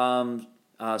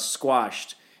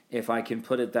squashed, if I can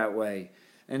put it that way.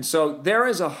 And so there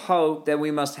is a hope that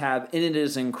we must have, and it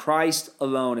is in Christ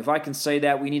alone. If I can say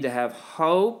that, we need to have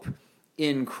hope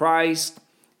in Christ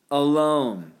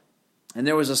alone. And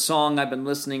there was a song I've been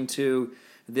listening to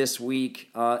this week.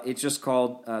 It's just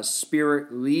called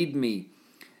Spirit Lead Me.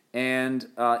 And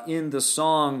in the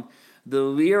song, the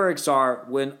lyrics are,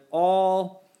 when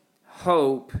all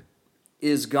hope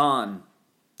is gone.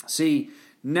 See,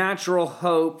 natural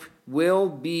hope will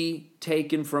be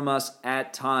taken from us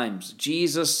at times.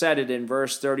 Jesus said it in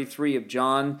verse 33 of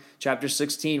John chapter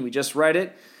 16. We just read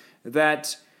it,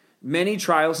 that many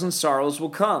trials and sorrows will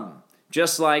come.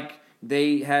 Just like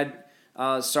they had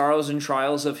sorrows and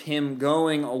trials of him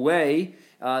going away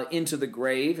into the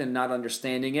grave and not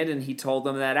understanding it. And he told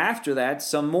them that after that,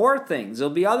 some more things.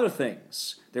 There'll be other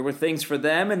things. There were things for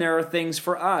them, and there are things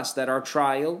for us, that our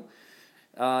trial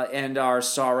and our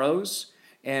sorrows.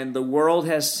 And the world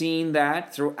has seen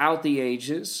that throughout the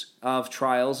ages of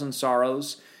trials and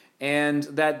sorrows, and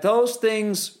that those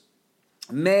things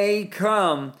may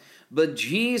come, but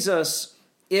Jesus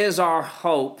is our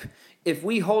hope. If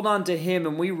we hold on to him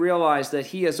and we realize that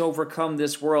he has overcome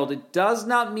this world, it does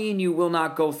not mean you will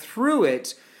not go through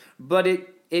it, but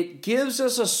it gives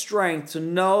us a strength to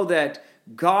know that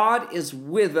God is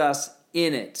with us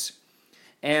in it.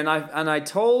 And I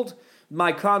told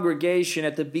my congregation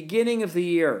at the beginning of the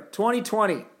year,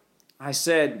 2020, I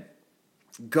said,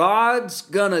 God's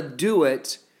gonna do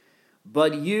it,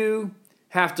 but you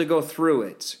have to go through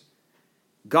it.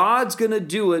 God's gonna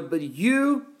do it, but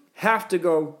you have to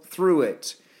go through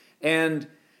it. And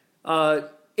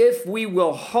if we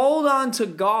will hold on to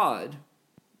God,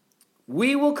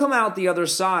 we will come out the other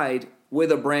side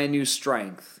with a brand new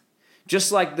strength.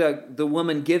 Just like the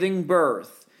woman giving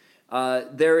birth.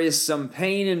 There is some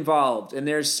pain involved, and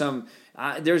there's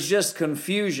just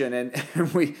confusion,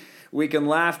 and we can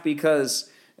laugh because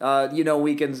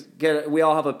we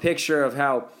all have a picture of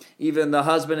how even the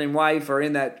husband and wife are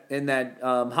in that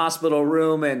hospital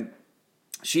room, and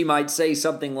she might say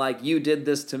something like, "You did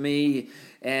this to me,"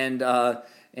 and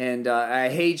I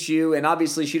hate you. And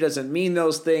obviously she doesn't mean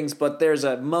those things, but there's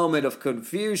a moment of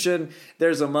confusion.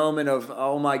 There's a moment of,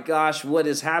 oh my gosh, what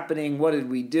is happening? What did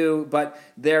we do? But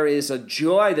there is a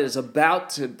joy that is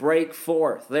about to break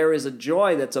forth. There is a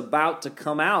joy that's about to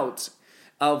come out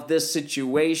of this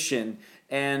situation.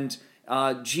 And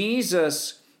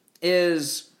Jesus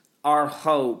is our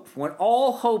hope. When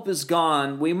all hope is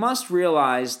gone, we must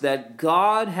realize that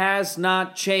God has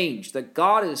not changed, that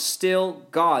God is still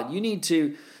God. You need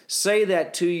to say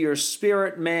that to your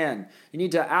spirit man. You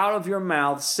need to, out of your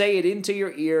mouth, say it into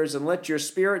your ears and let your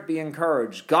spirit be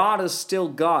encouraged. God is still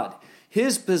God.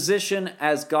 His position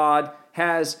as God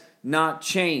has not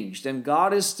changed, and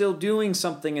God is still doing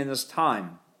something in this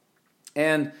time.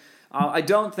 And I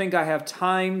don't think I have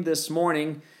time this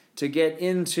morning to get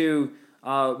into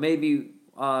maybe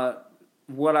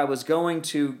what I was going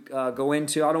to go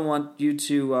into. I don't want you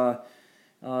to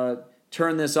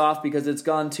turn this off because it's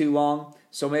gone too long.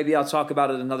 So maybe I'll talk about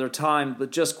it another time.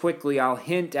 But just quickly, I'll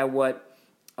hint at what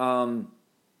I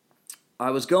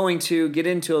was going to get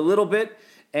into a little bit,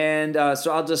 and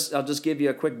so I'll just give you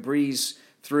a quick breeze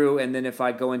through, and then if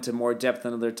I go into more depth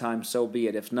another time, so be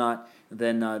it. If not,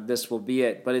 then this will be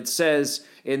it. But it says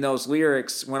in those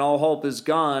lyrics, when all hope is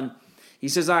gone, he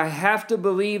says, I have to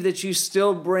believe that you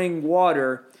still bring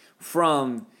water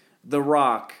from the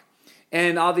rock.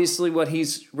 And obviously what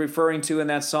he's referring to in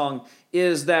that song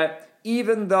is that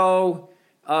even though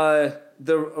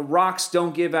the rocks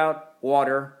don't give out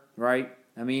water, right?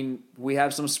 I mean, we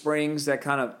have some springs that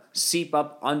kind of seep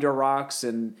up under rocks,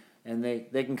 and they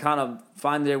can kind of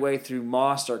find their way through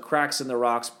moss or cracks in the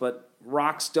rocks, but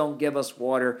rocks don't give us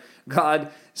water. God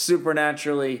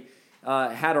supernaturally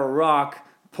had a rock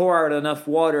pour out enough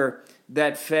water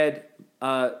that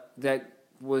that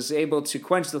was able to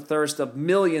quench the thirst of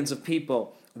millions of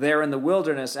people there in the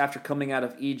wilderness after coming out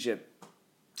of Egypt.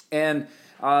 And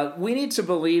we need to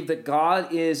believe that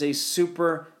God is a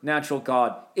supernatural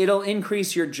God. It'll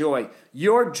increase your joy.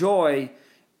 Your joy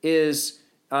is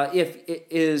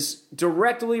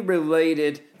directly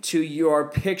related to your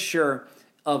picture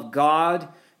of God,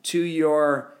 to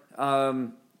your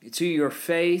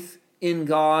faith in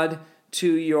God,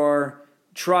 to your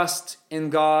trust in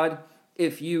God.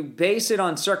 If you base it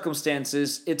on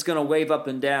circumstances, it's going to wave up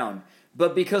and down.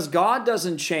 But because God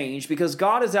doesn't change, because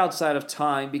God is outside of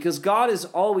time, because God is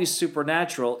always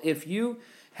supernatural, if you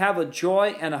have a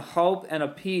joy and a hope and a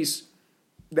peace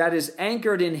that is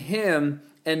anchored in Him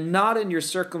and not in your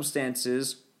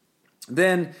circumstances,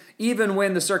 then even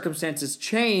when the circumstances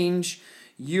change,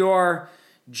 your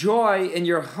joy and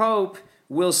your hope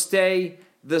will stay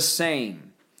the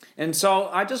same. And so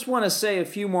I just want to say a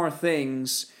few more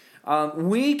things.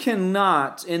 We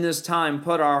cannot in this time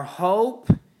put our hope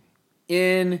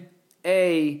in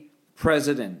a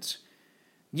president.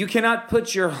 You cannot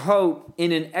put your hope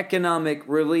in an economic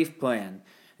relief plan.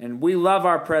 And we love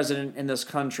our president in this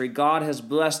country. God has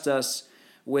blessed us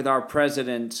with our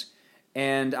president,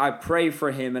 and I pray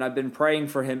for him, and I've been praying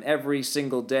for him every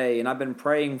single day, and I've been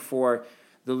praying for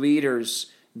the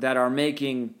leaders that are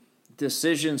making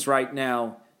decisions right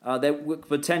now that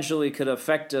potentially could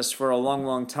affect us for a long,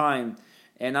 long time.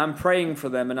 And I'm praying for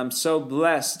them, and I'm so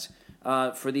blessed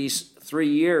for these 3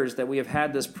 years that we have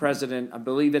had this president. I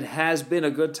believe it has been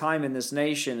a good time in this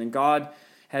nation, and God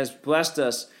has blessed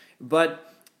us. But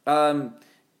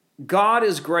God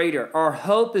is greater. Our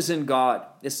hope is in God.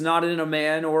 It's not in a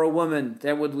man or a woman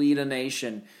that would lead a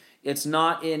nation. It's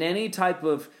not in any type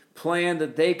of plan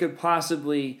that they could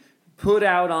possibly put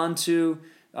out onto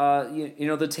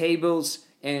the tables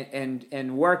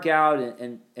and work out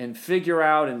and figure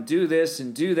out and do this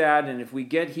and do that, and if we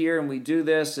get here and we do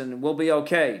this, and we'll be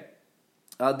okay.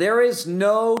 There is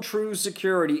no true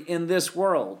security in this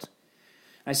world.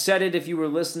 I said it if you were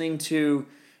listening to,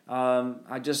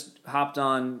 I just hopped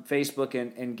on Facebook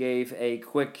and gave a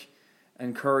quick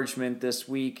encouragement this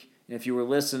week. And if you were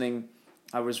listening,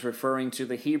 I was referring to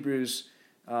the Hebrews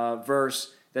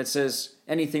verse that says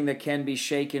anything that can be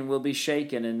shaken will be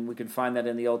shaken, and we can find that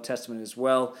in the Old Testament as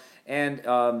well. And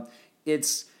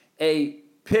it's a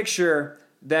picture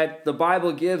that the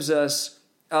Bible gives us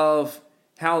of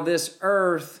how this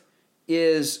earth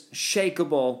is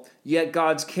shakeable, yet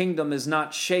God's kingdom is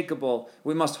not shakeable.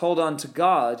 We must hold on to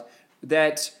God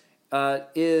that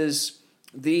is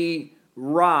the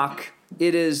rock.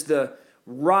 It is the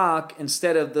rock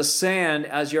instead of the sand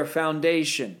as your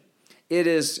foundation. It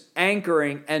is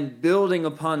anchoring and building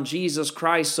upon Jesus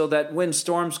Christ so that when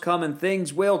storms come, and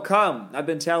things will come. I've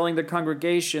been telling the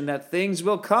congregation that things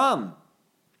will come.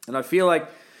 And I feel like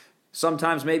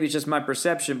sometimes maybe it's just my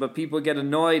perception, but people get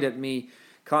annoyed at me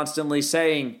constantly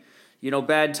saying,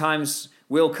 bad times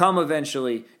will come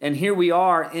eventually. And here we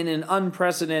are in an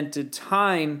unprecedented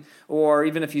time, or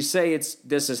even if you say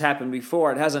this has happened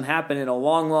before, it hasn't happened in a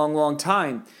long, long, long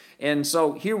time. And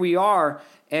so here we are,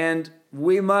 and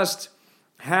we must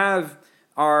have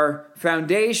our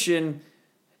foundation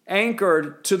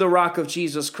anchored to the rock of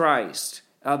Jesus Christ,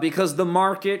 because the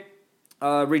market,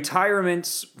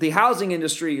 retirements, the housing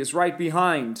industry is right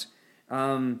behind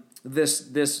this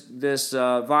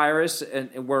virus,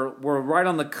 and we're right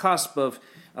on the cusp of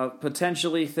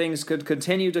potentially things could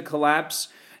continue to collapse,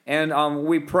 and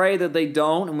we pray that they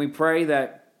don't, and we pray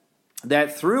that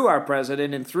through our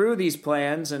president and through these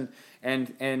plans and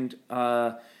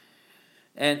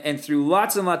through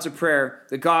lots and lots of prayer,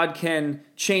 that God can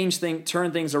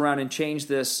turn things around and change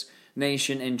this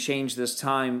nation and change this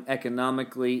time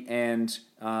economically and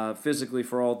physically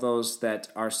for all those that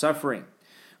are suffering.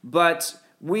 But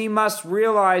we must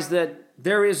realize that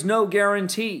there is no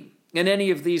guarantee in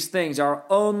any of these things. Our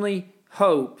only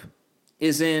hope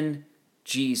is in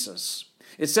Jesus.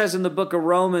 It says in the book of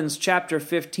Romans chapter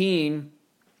 15,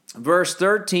 verse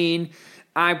 13,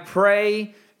 I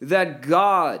pray that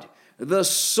God, the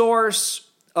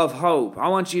source of hope. I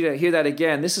want you to hear that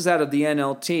again. This is out of the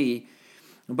NLT,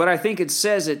 but I think it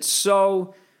says it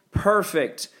so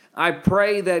perfect. I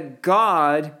pray that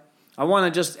God, I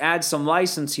want to just add some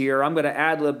license here. I'm going to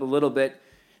ad-lib a little bit.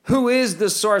 Who is the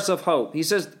source of hope? He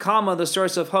says, the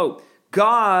source of hope.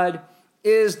 God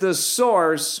is the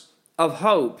source of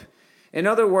hope. In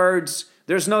other words,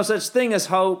 there's no such thing as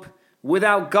hope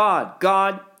without God.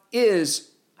 God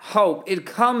is hope. It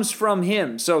comes from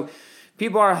Him. So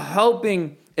people are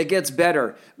hoping it gets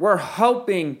better. We're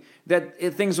hoping that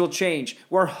things will change.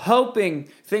 We're hoping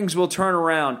things will turn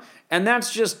around. And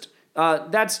that's just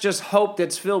hope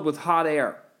that's filled with hot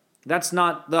air. That's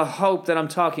not the hope that I'm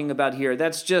talking about here.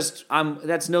 That's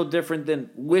no different than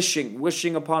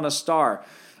wishing upon a star.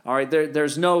 All right,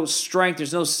 there's no strength,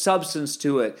 there's no substance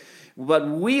to it. But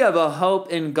we have a hope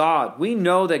in God. We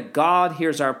know that God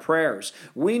hears our prayers.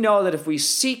 We know that if we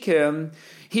seek Him,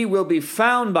 He will be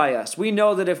found by us. We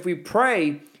know that if we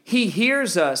pray, He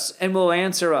hears us and will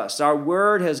answer us. Our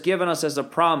word has given us as a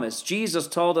promise. Jesus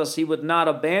told us He would not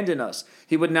abandon us.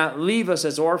 He would not leave us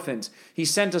as orphans. He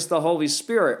sent us the Holy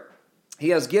Spirit. He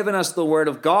has given us the Word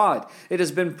of God. It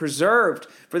has been preserved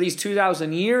for these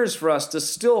 2,000 years for us to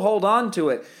still hold on to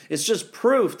it. It's just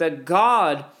proof that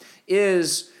God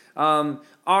is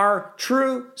our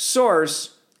true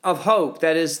source of hope.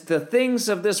 That is, the things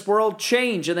of this world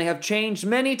change, and they have changed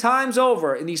many times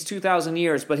over in these 2,000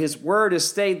 years, but His Word has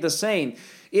stayed the same.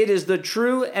 It is the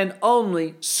true and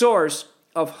only source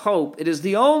of hope. It is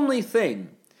the only thing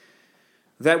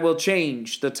that will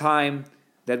change the time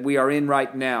that we are in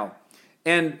right now.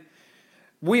 And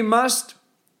we must,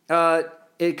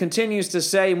 it continues to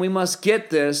say, and we must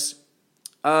get this,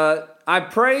 I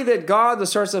pray that God, the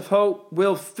source of hope,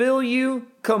 will fill you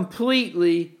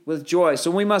completely with joy. So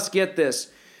we must get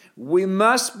this. We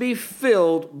must be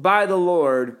filled by the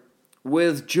Lord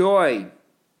with joy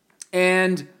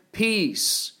and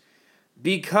peace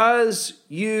because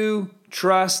you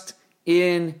trust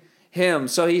in Him.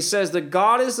 So he says that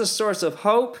God is the source of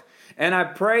hope. And I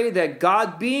pray that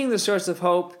God, being the source of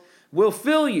hope, will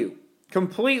fill you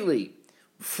completely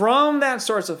from that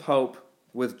source of hope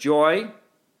with joy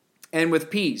and with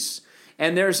peace.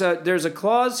 And there's a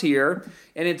clause here,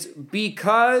 and it's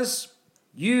because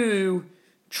you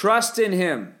trust in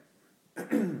Him.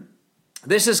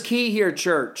 This is key here,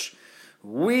 church.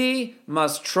 We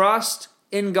must trust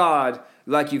in God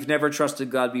like you've never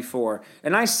trusted God before.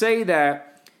 And I say that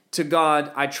to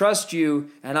God, I trust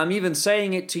you, and I'm even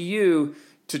saying it to you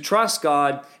to trust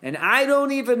God, and I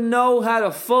don't even know how to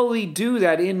fully do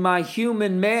that in my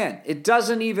human man. It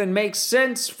doesn't even make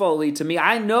sense fully to me.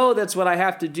 I know that's what I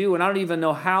have to do, and I don't even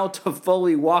know how to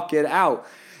fully walk it out,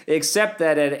 except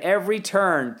that at every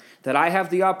turn that I have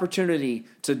the opportunity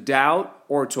to doubt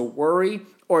or to worry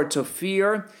or to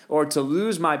fear or to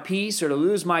lose my peace or to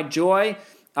lose my joy,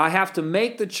 I have to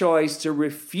make the choice to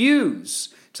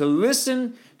refuse to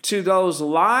listen to those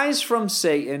lies from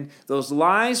Satan, those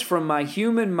lies from my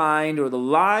human mind or the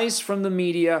lies from the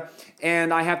media,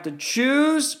 and I have to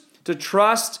choose to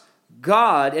trust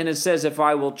God. And it says if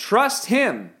I will trust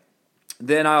Him,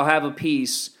 then I'll have a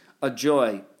peace, a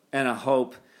joy, and a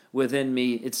hope within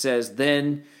me. It says,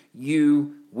 then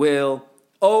you will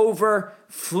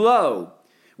overflow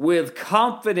with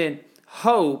confident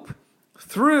hope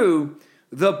through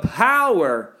the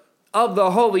power of the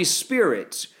Holy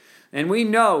Spirit. And we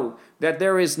know that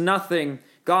there is nothing,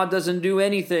 God doesn't do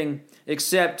anything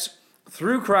except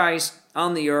through Christ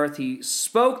on the earth. He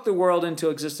spoke the world into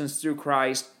existence through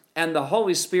Christ, and the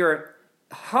Holy Spirit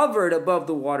hovered above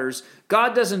the waters.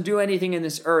 God doesn't do anything in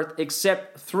this earth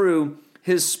except through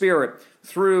His Spirit,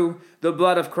 through the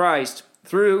blood of Christ,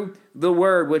 through the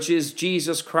Word, which is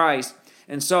Jesus Christ.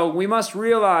 And so we must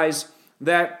realize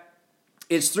that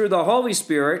it's through the Holy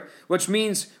Spirit, which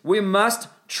means we must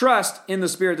trust in the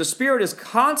Spirit. The Spirit is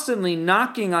constantly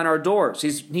knocking on our doors.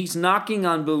 He's knocking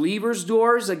on believers'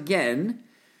 doors again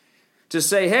to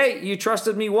say, hey, you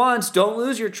trusted me once, don't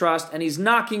lose your trust. And He's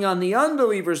knocking on the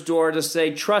unbeliever's door to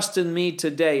say, trust in me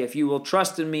today. If you will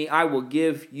trust in me, I will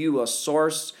give you a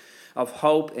source of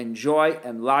hope and joy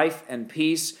and life and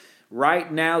peace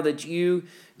right now that you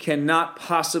cannot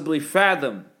possibly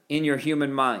fathom in your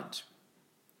human mind.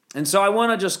 And so I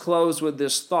want to just close with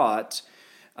this thought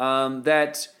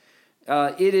that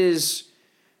it is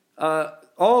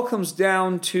all comes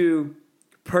down to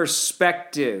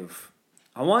perspective.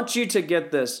 I want you to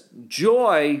get this.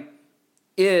 Joy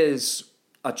is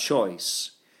a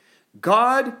choice.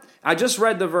 God, I just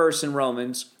read the verse in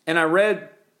Romans, and I read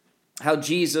how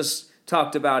Jesus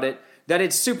talked about it, that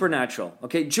it's supernatural.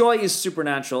 Okay, joy is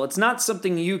supernatural. It's not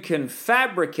something you can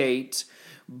fabricate,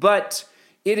 but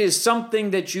it is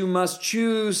something that you must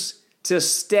choose to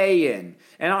stay in.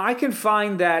 And I can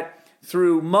find that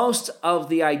through most of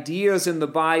the ideas in the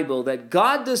Bible, that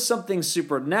God does something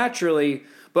supernaturally,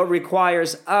 but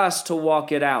requires us to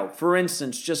walk it out. For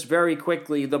instance, just very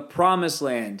quickly, the promised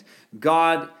land.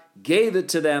 God gave it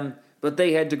to them, but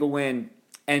they had to go in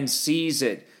and seize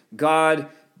it. God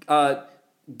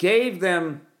gave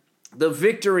them the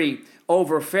victory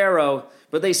over Pharaoh,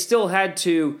 but they still had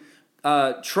to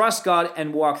trust God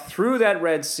and walk through that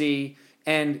Red Sea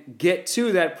and get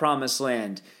to that promised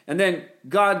land. And then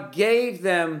God gave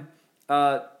them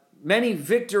many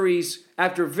victories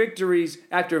after victories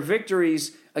after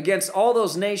victories against all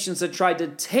those nations that tried to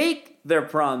take their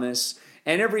promise.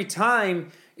 And every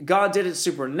time, God did it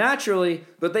supernaturally,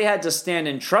 but they had to stand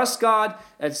and trust God.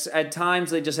 At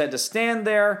times, they just had to stand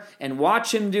there and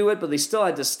watch Him do it, but they still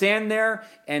had to stand there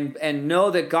and know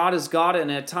that God is God.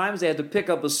 And at times, they had to pick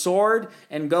up a sword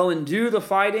and go and do the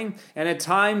fighting. And at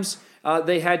times,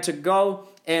 they had to go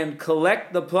and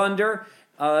collect the plunder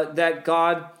that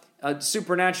God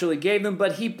supernaturally gave them.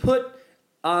 But He put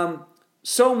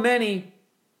so many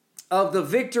of the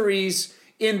victories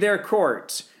in their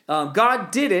court.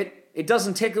 God did it. It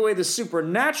doesn't take away the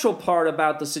supernatural part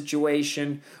about the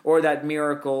situation or that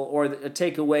miracle or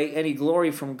take away any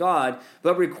glory from God,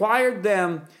 but required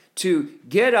them to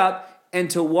get up and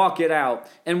to walk it out.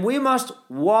 And we must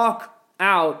walk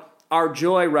out our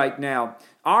joy right now.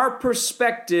 Our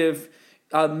perspective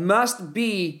must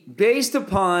be based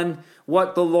upon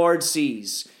what the Lord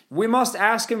sees. We must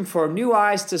ask Him for new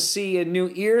eyes to see and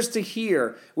new ears to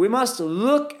hear. We must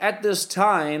look at this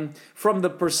time from the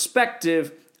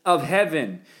perspective of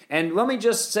heaven. And let me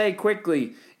just say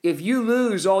quickly, if you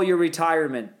lose all your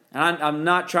retirement, and I'm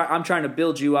trying to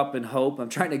build you up in hope, I'm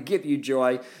trying to give you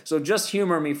joy, so just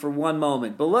humor me for one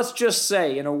moment. But let's just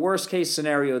say, in a worst case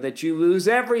scenario, that you lose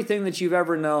everything that you've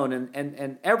ever known,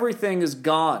 and everything is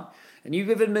gone, and you've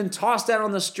even been tossed out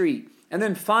on the street, and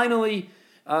then finally,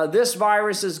 this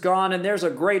virus is gone and there's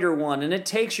a greater one and it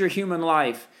takes your human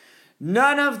life.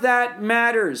 None of that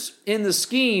matters in the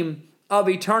scheme of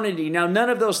eternity. Now, none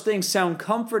of those things sound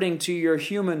comforting to your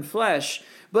human flesh,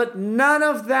 but none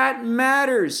of that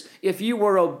matters if you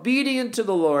were obedient to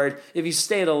the Lord, if you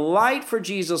stayed a light for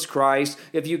Jesus Christ,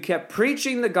 if you kept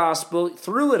preaching the gospel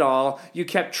through it all, you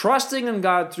kept trusting in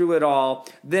God through it all,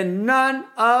 then none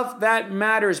of that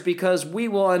matters, because we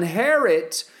will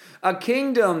inherit a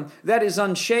kingdom that is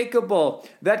unshakable,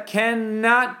 that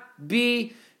cannot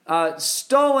be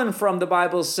stolen from. The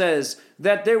Bible says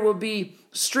that there will be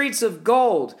streets of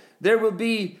gold. There will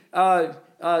be houses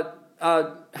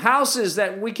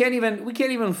that we can't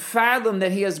even fathom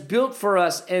that He has built for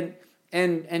us, and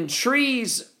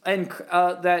trees and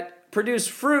that produce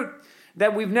fruit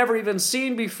that we've never even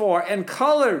seen before, and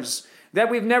colors that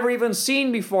we've never even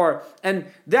seen before. And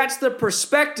that's the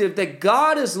perspective that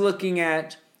God is looking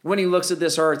at when He looks at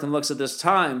this earth and looks at this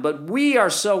time. But we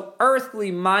are so earthly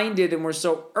minded and we're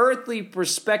so earthly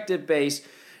perspective based.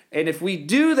 And if we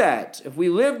do that, if we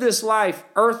live this life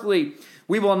earthly,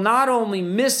 we will not only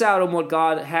miss out on what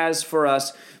God has for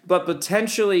us, but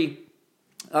potentially,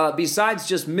 besides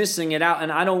just missing it out,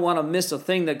 and I don't want to miss a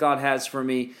thing that God has for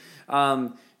me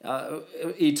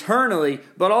eternally,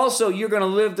 but also you're going to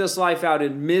live this life out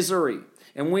in misery.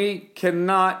 And we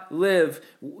cannot live.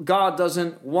 God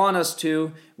doesn't want us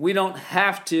to. We don't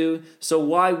have to. So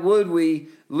why would we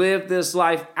live this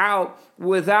life out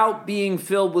without being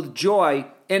filled with joy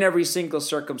in every single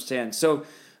circumstance? So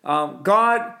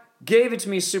God gave it to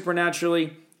me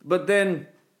supernaturally, but then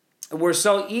we're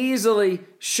so easily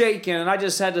shaken. And I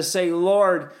just had to say,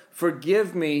 Lord,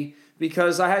 forgive me,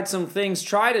 because I had some things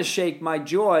try to shake my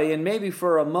joy, and maybe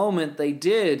for a moment they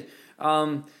did.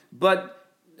 But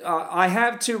I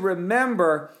have to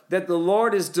remember that the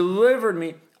Lord has delivered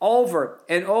me over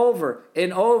and over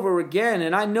and over again.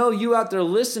 And I know you out there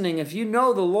listening, if you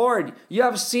know the Lord, you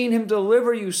have seen Him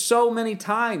deliver you so many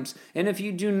times. And if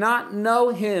you do not know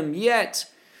Him yet,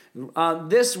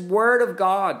 this Word of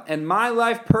God and my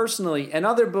life personally and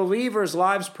other believers'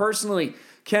 lives personally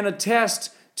can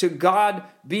attest to God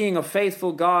being a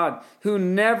faithful God who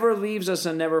never leaves us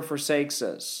and never forsakes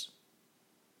us.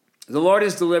 The Lord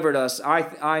has delivered us.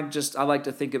 I like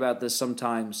to think about this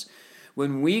sometimes.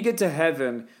 When we get to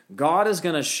heaven, God is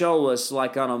going to show us,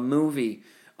 like on a movie,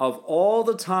 of all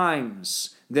the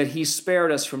times that He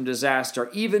spared us from disaster,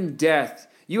 even death.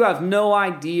 You have no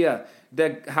idea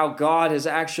that how God has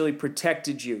actually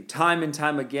protected you time and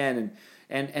time again.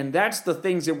 And that's the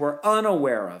things that we're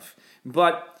unaware of.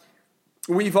 But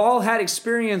we've all had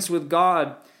experiences with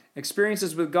God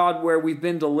where we've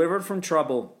been delivered from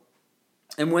trouble.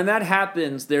 And when that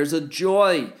happens, there's a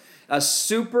joy, a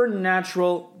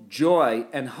supernatural joy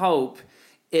and hope.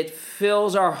 It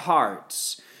fills our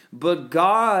hearts. But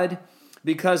God,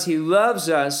 because He loves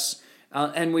us,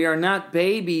 and we are not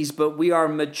babies, but we are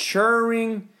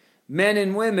maturing men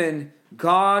and women,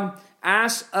 God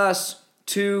asks us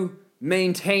to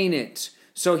maintain it.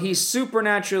 So He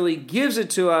supernaturally gives it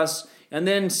to us and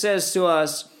then says to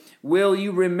us, will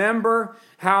you remember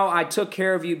how I took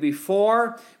care of you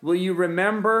before? Will you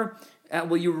remember,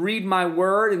 will you read my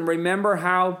word and remember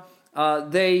how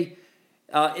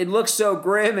it looked so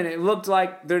grim and it looked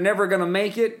like they're never going to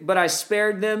make it, but I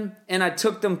spared them and I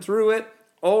took them through it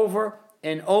over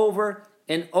and over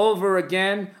and over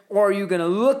again? Or are you going to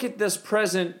look at this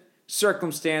present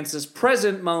circumstance, this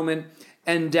present moment,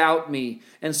 and doubt me?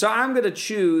 And so I'm going to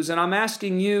choose, and I'm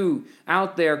asking you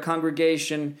out there,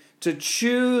 congregation, to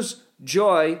choose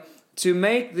joy, to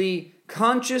make the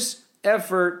conscious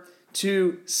effort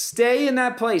to stay in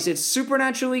that place. It's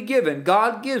supernaturally given.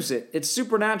 God gives it. It's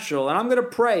supernatural. And I'm going to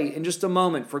pray in just a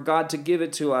moment for God to give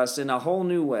it to us in a whole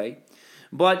new way.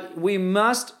 But we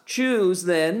must choose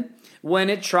then,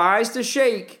 when it tries to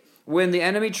shake, when the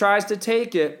enemy tries to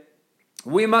take it,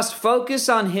 we must focus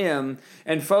on Him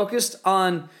and focus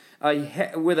on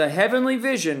with a heavenly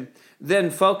vision, then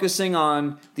focusing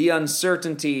on the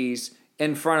uncertainties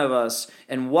in front of us.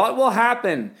 And what will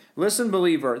happen? Listen,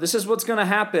 believer, this is what's going to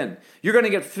happen. You're going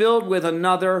to get filled with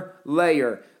another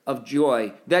layer of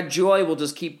joy. That joy will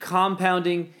just keep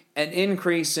compounding and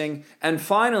increasing. And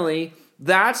finally,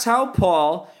 that's how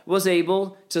Paul was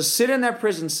able to sit in that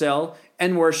prison cell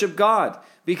and worship God,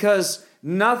 because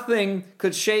nothing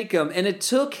could shake him. And it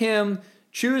took him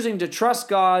choosing to trust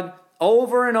God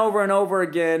over and over and over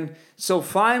again. So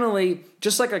finally,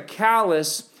 just like a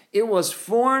callus, it was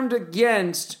formed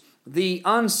against the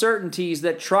uncertainties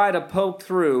that try to poke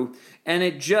through, and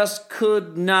it just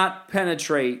could not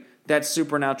penetrate that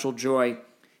supernatural joy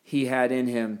he had in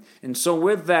him. And so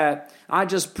with that, I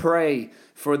just pray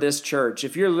for this church.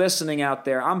 If you're listening out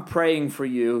there, I'm praying for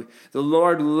you. The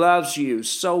Lord loves you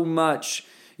so much.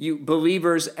 You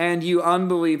believers and you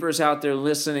unbelievers out there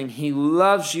listening, He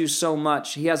loves you so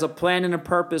much. He has a plan and a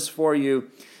purpose for you.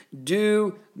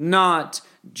 Do not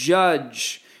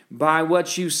judge by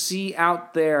what you see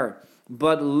out there,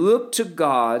 but look to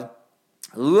God,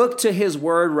 look to His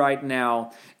Word right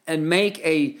now, and make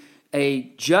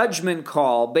a judgment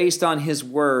call based on His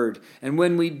Word. And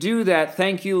when we do that,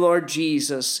 thank you, Lord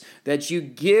Jesus, that you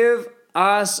give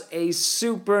us a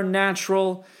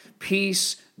supernatural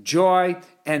peace, joy,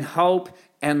 and hope,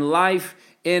 and life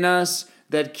in us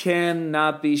that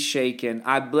cannot be shaken.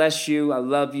 I bless you. I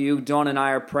love you. Dawn and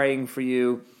I are praying for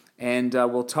you, and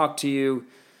we'll talk to you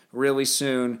really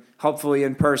soon, hopefully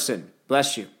in person.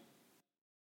 Bless you.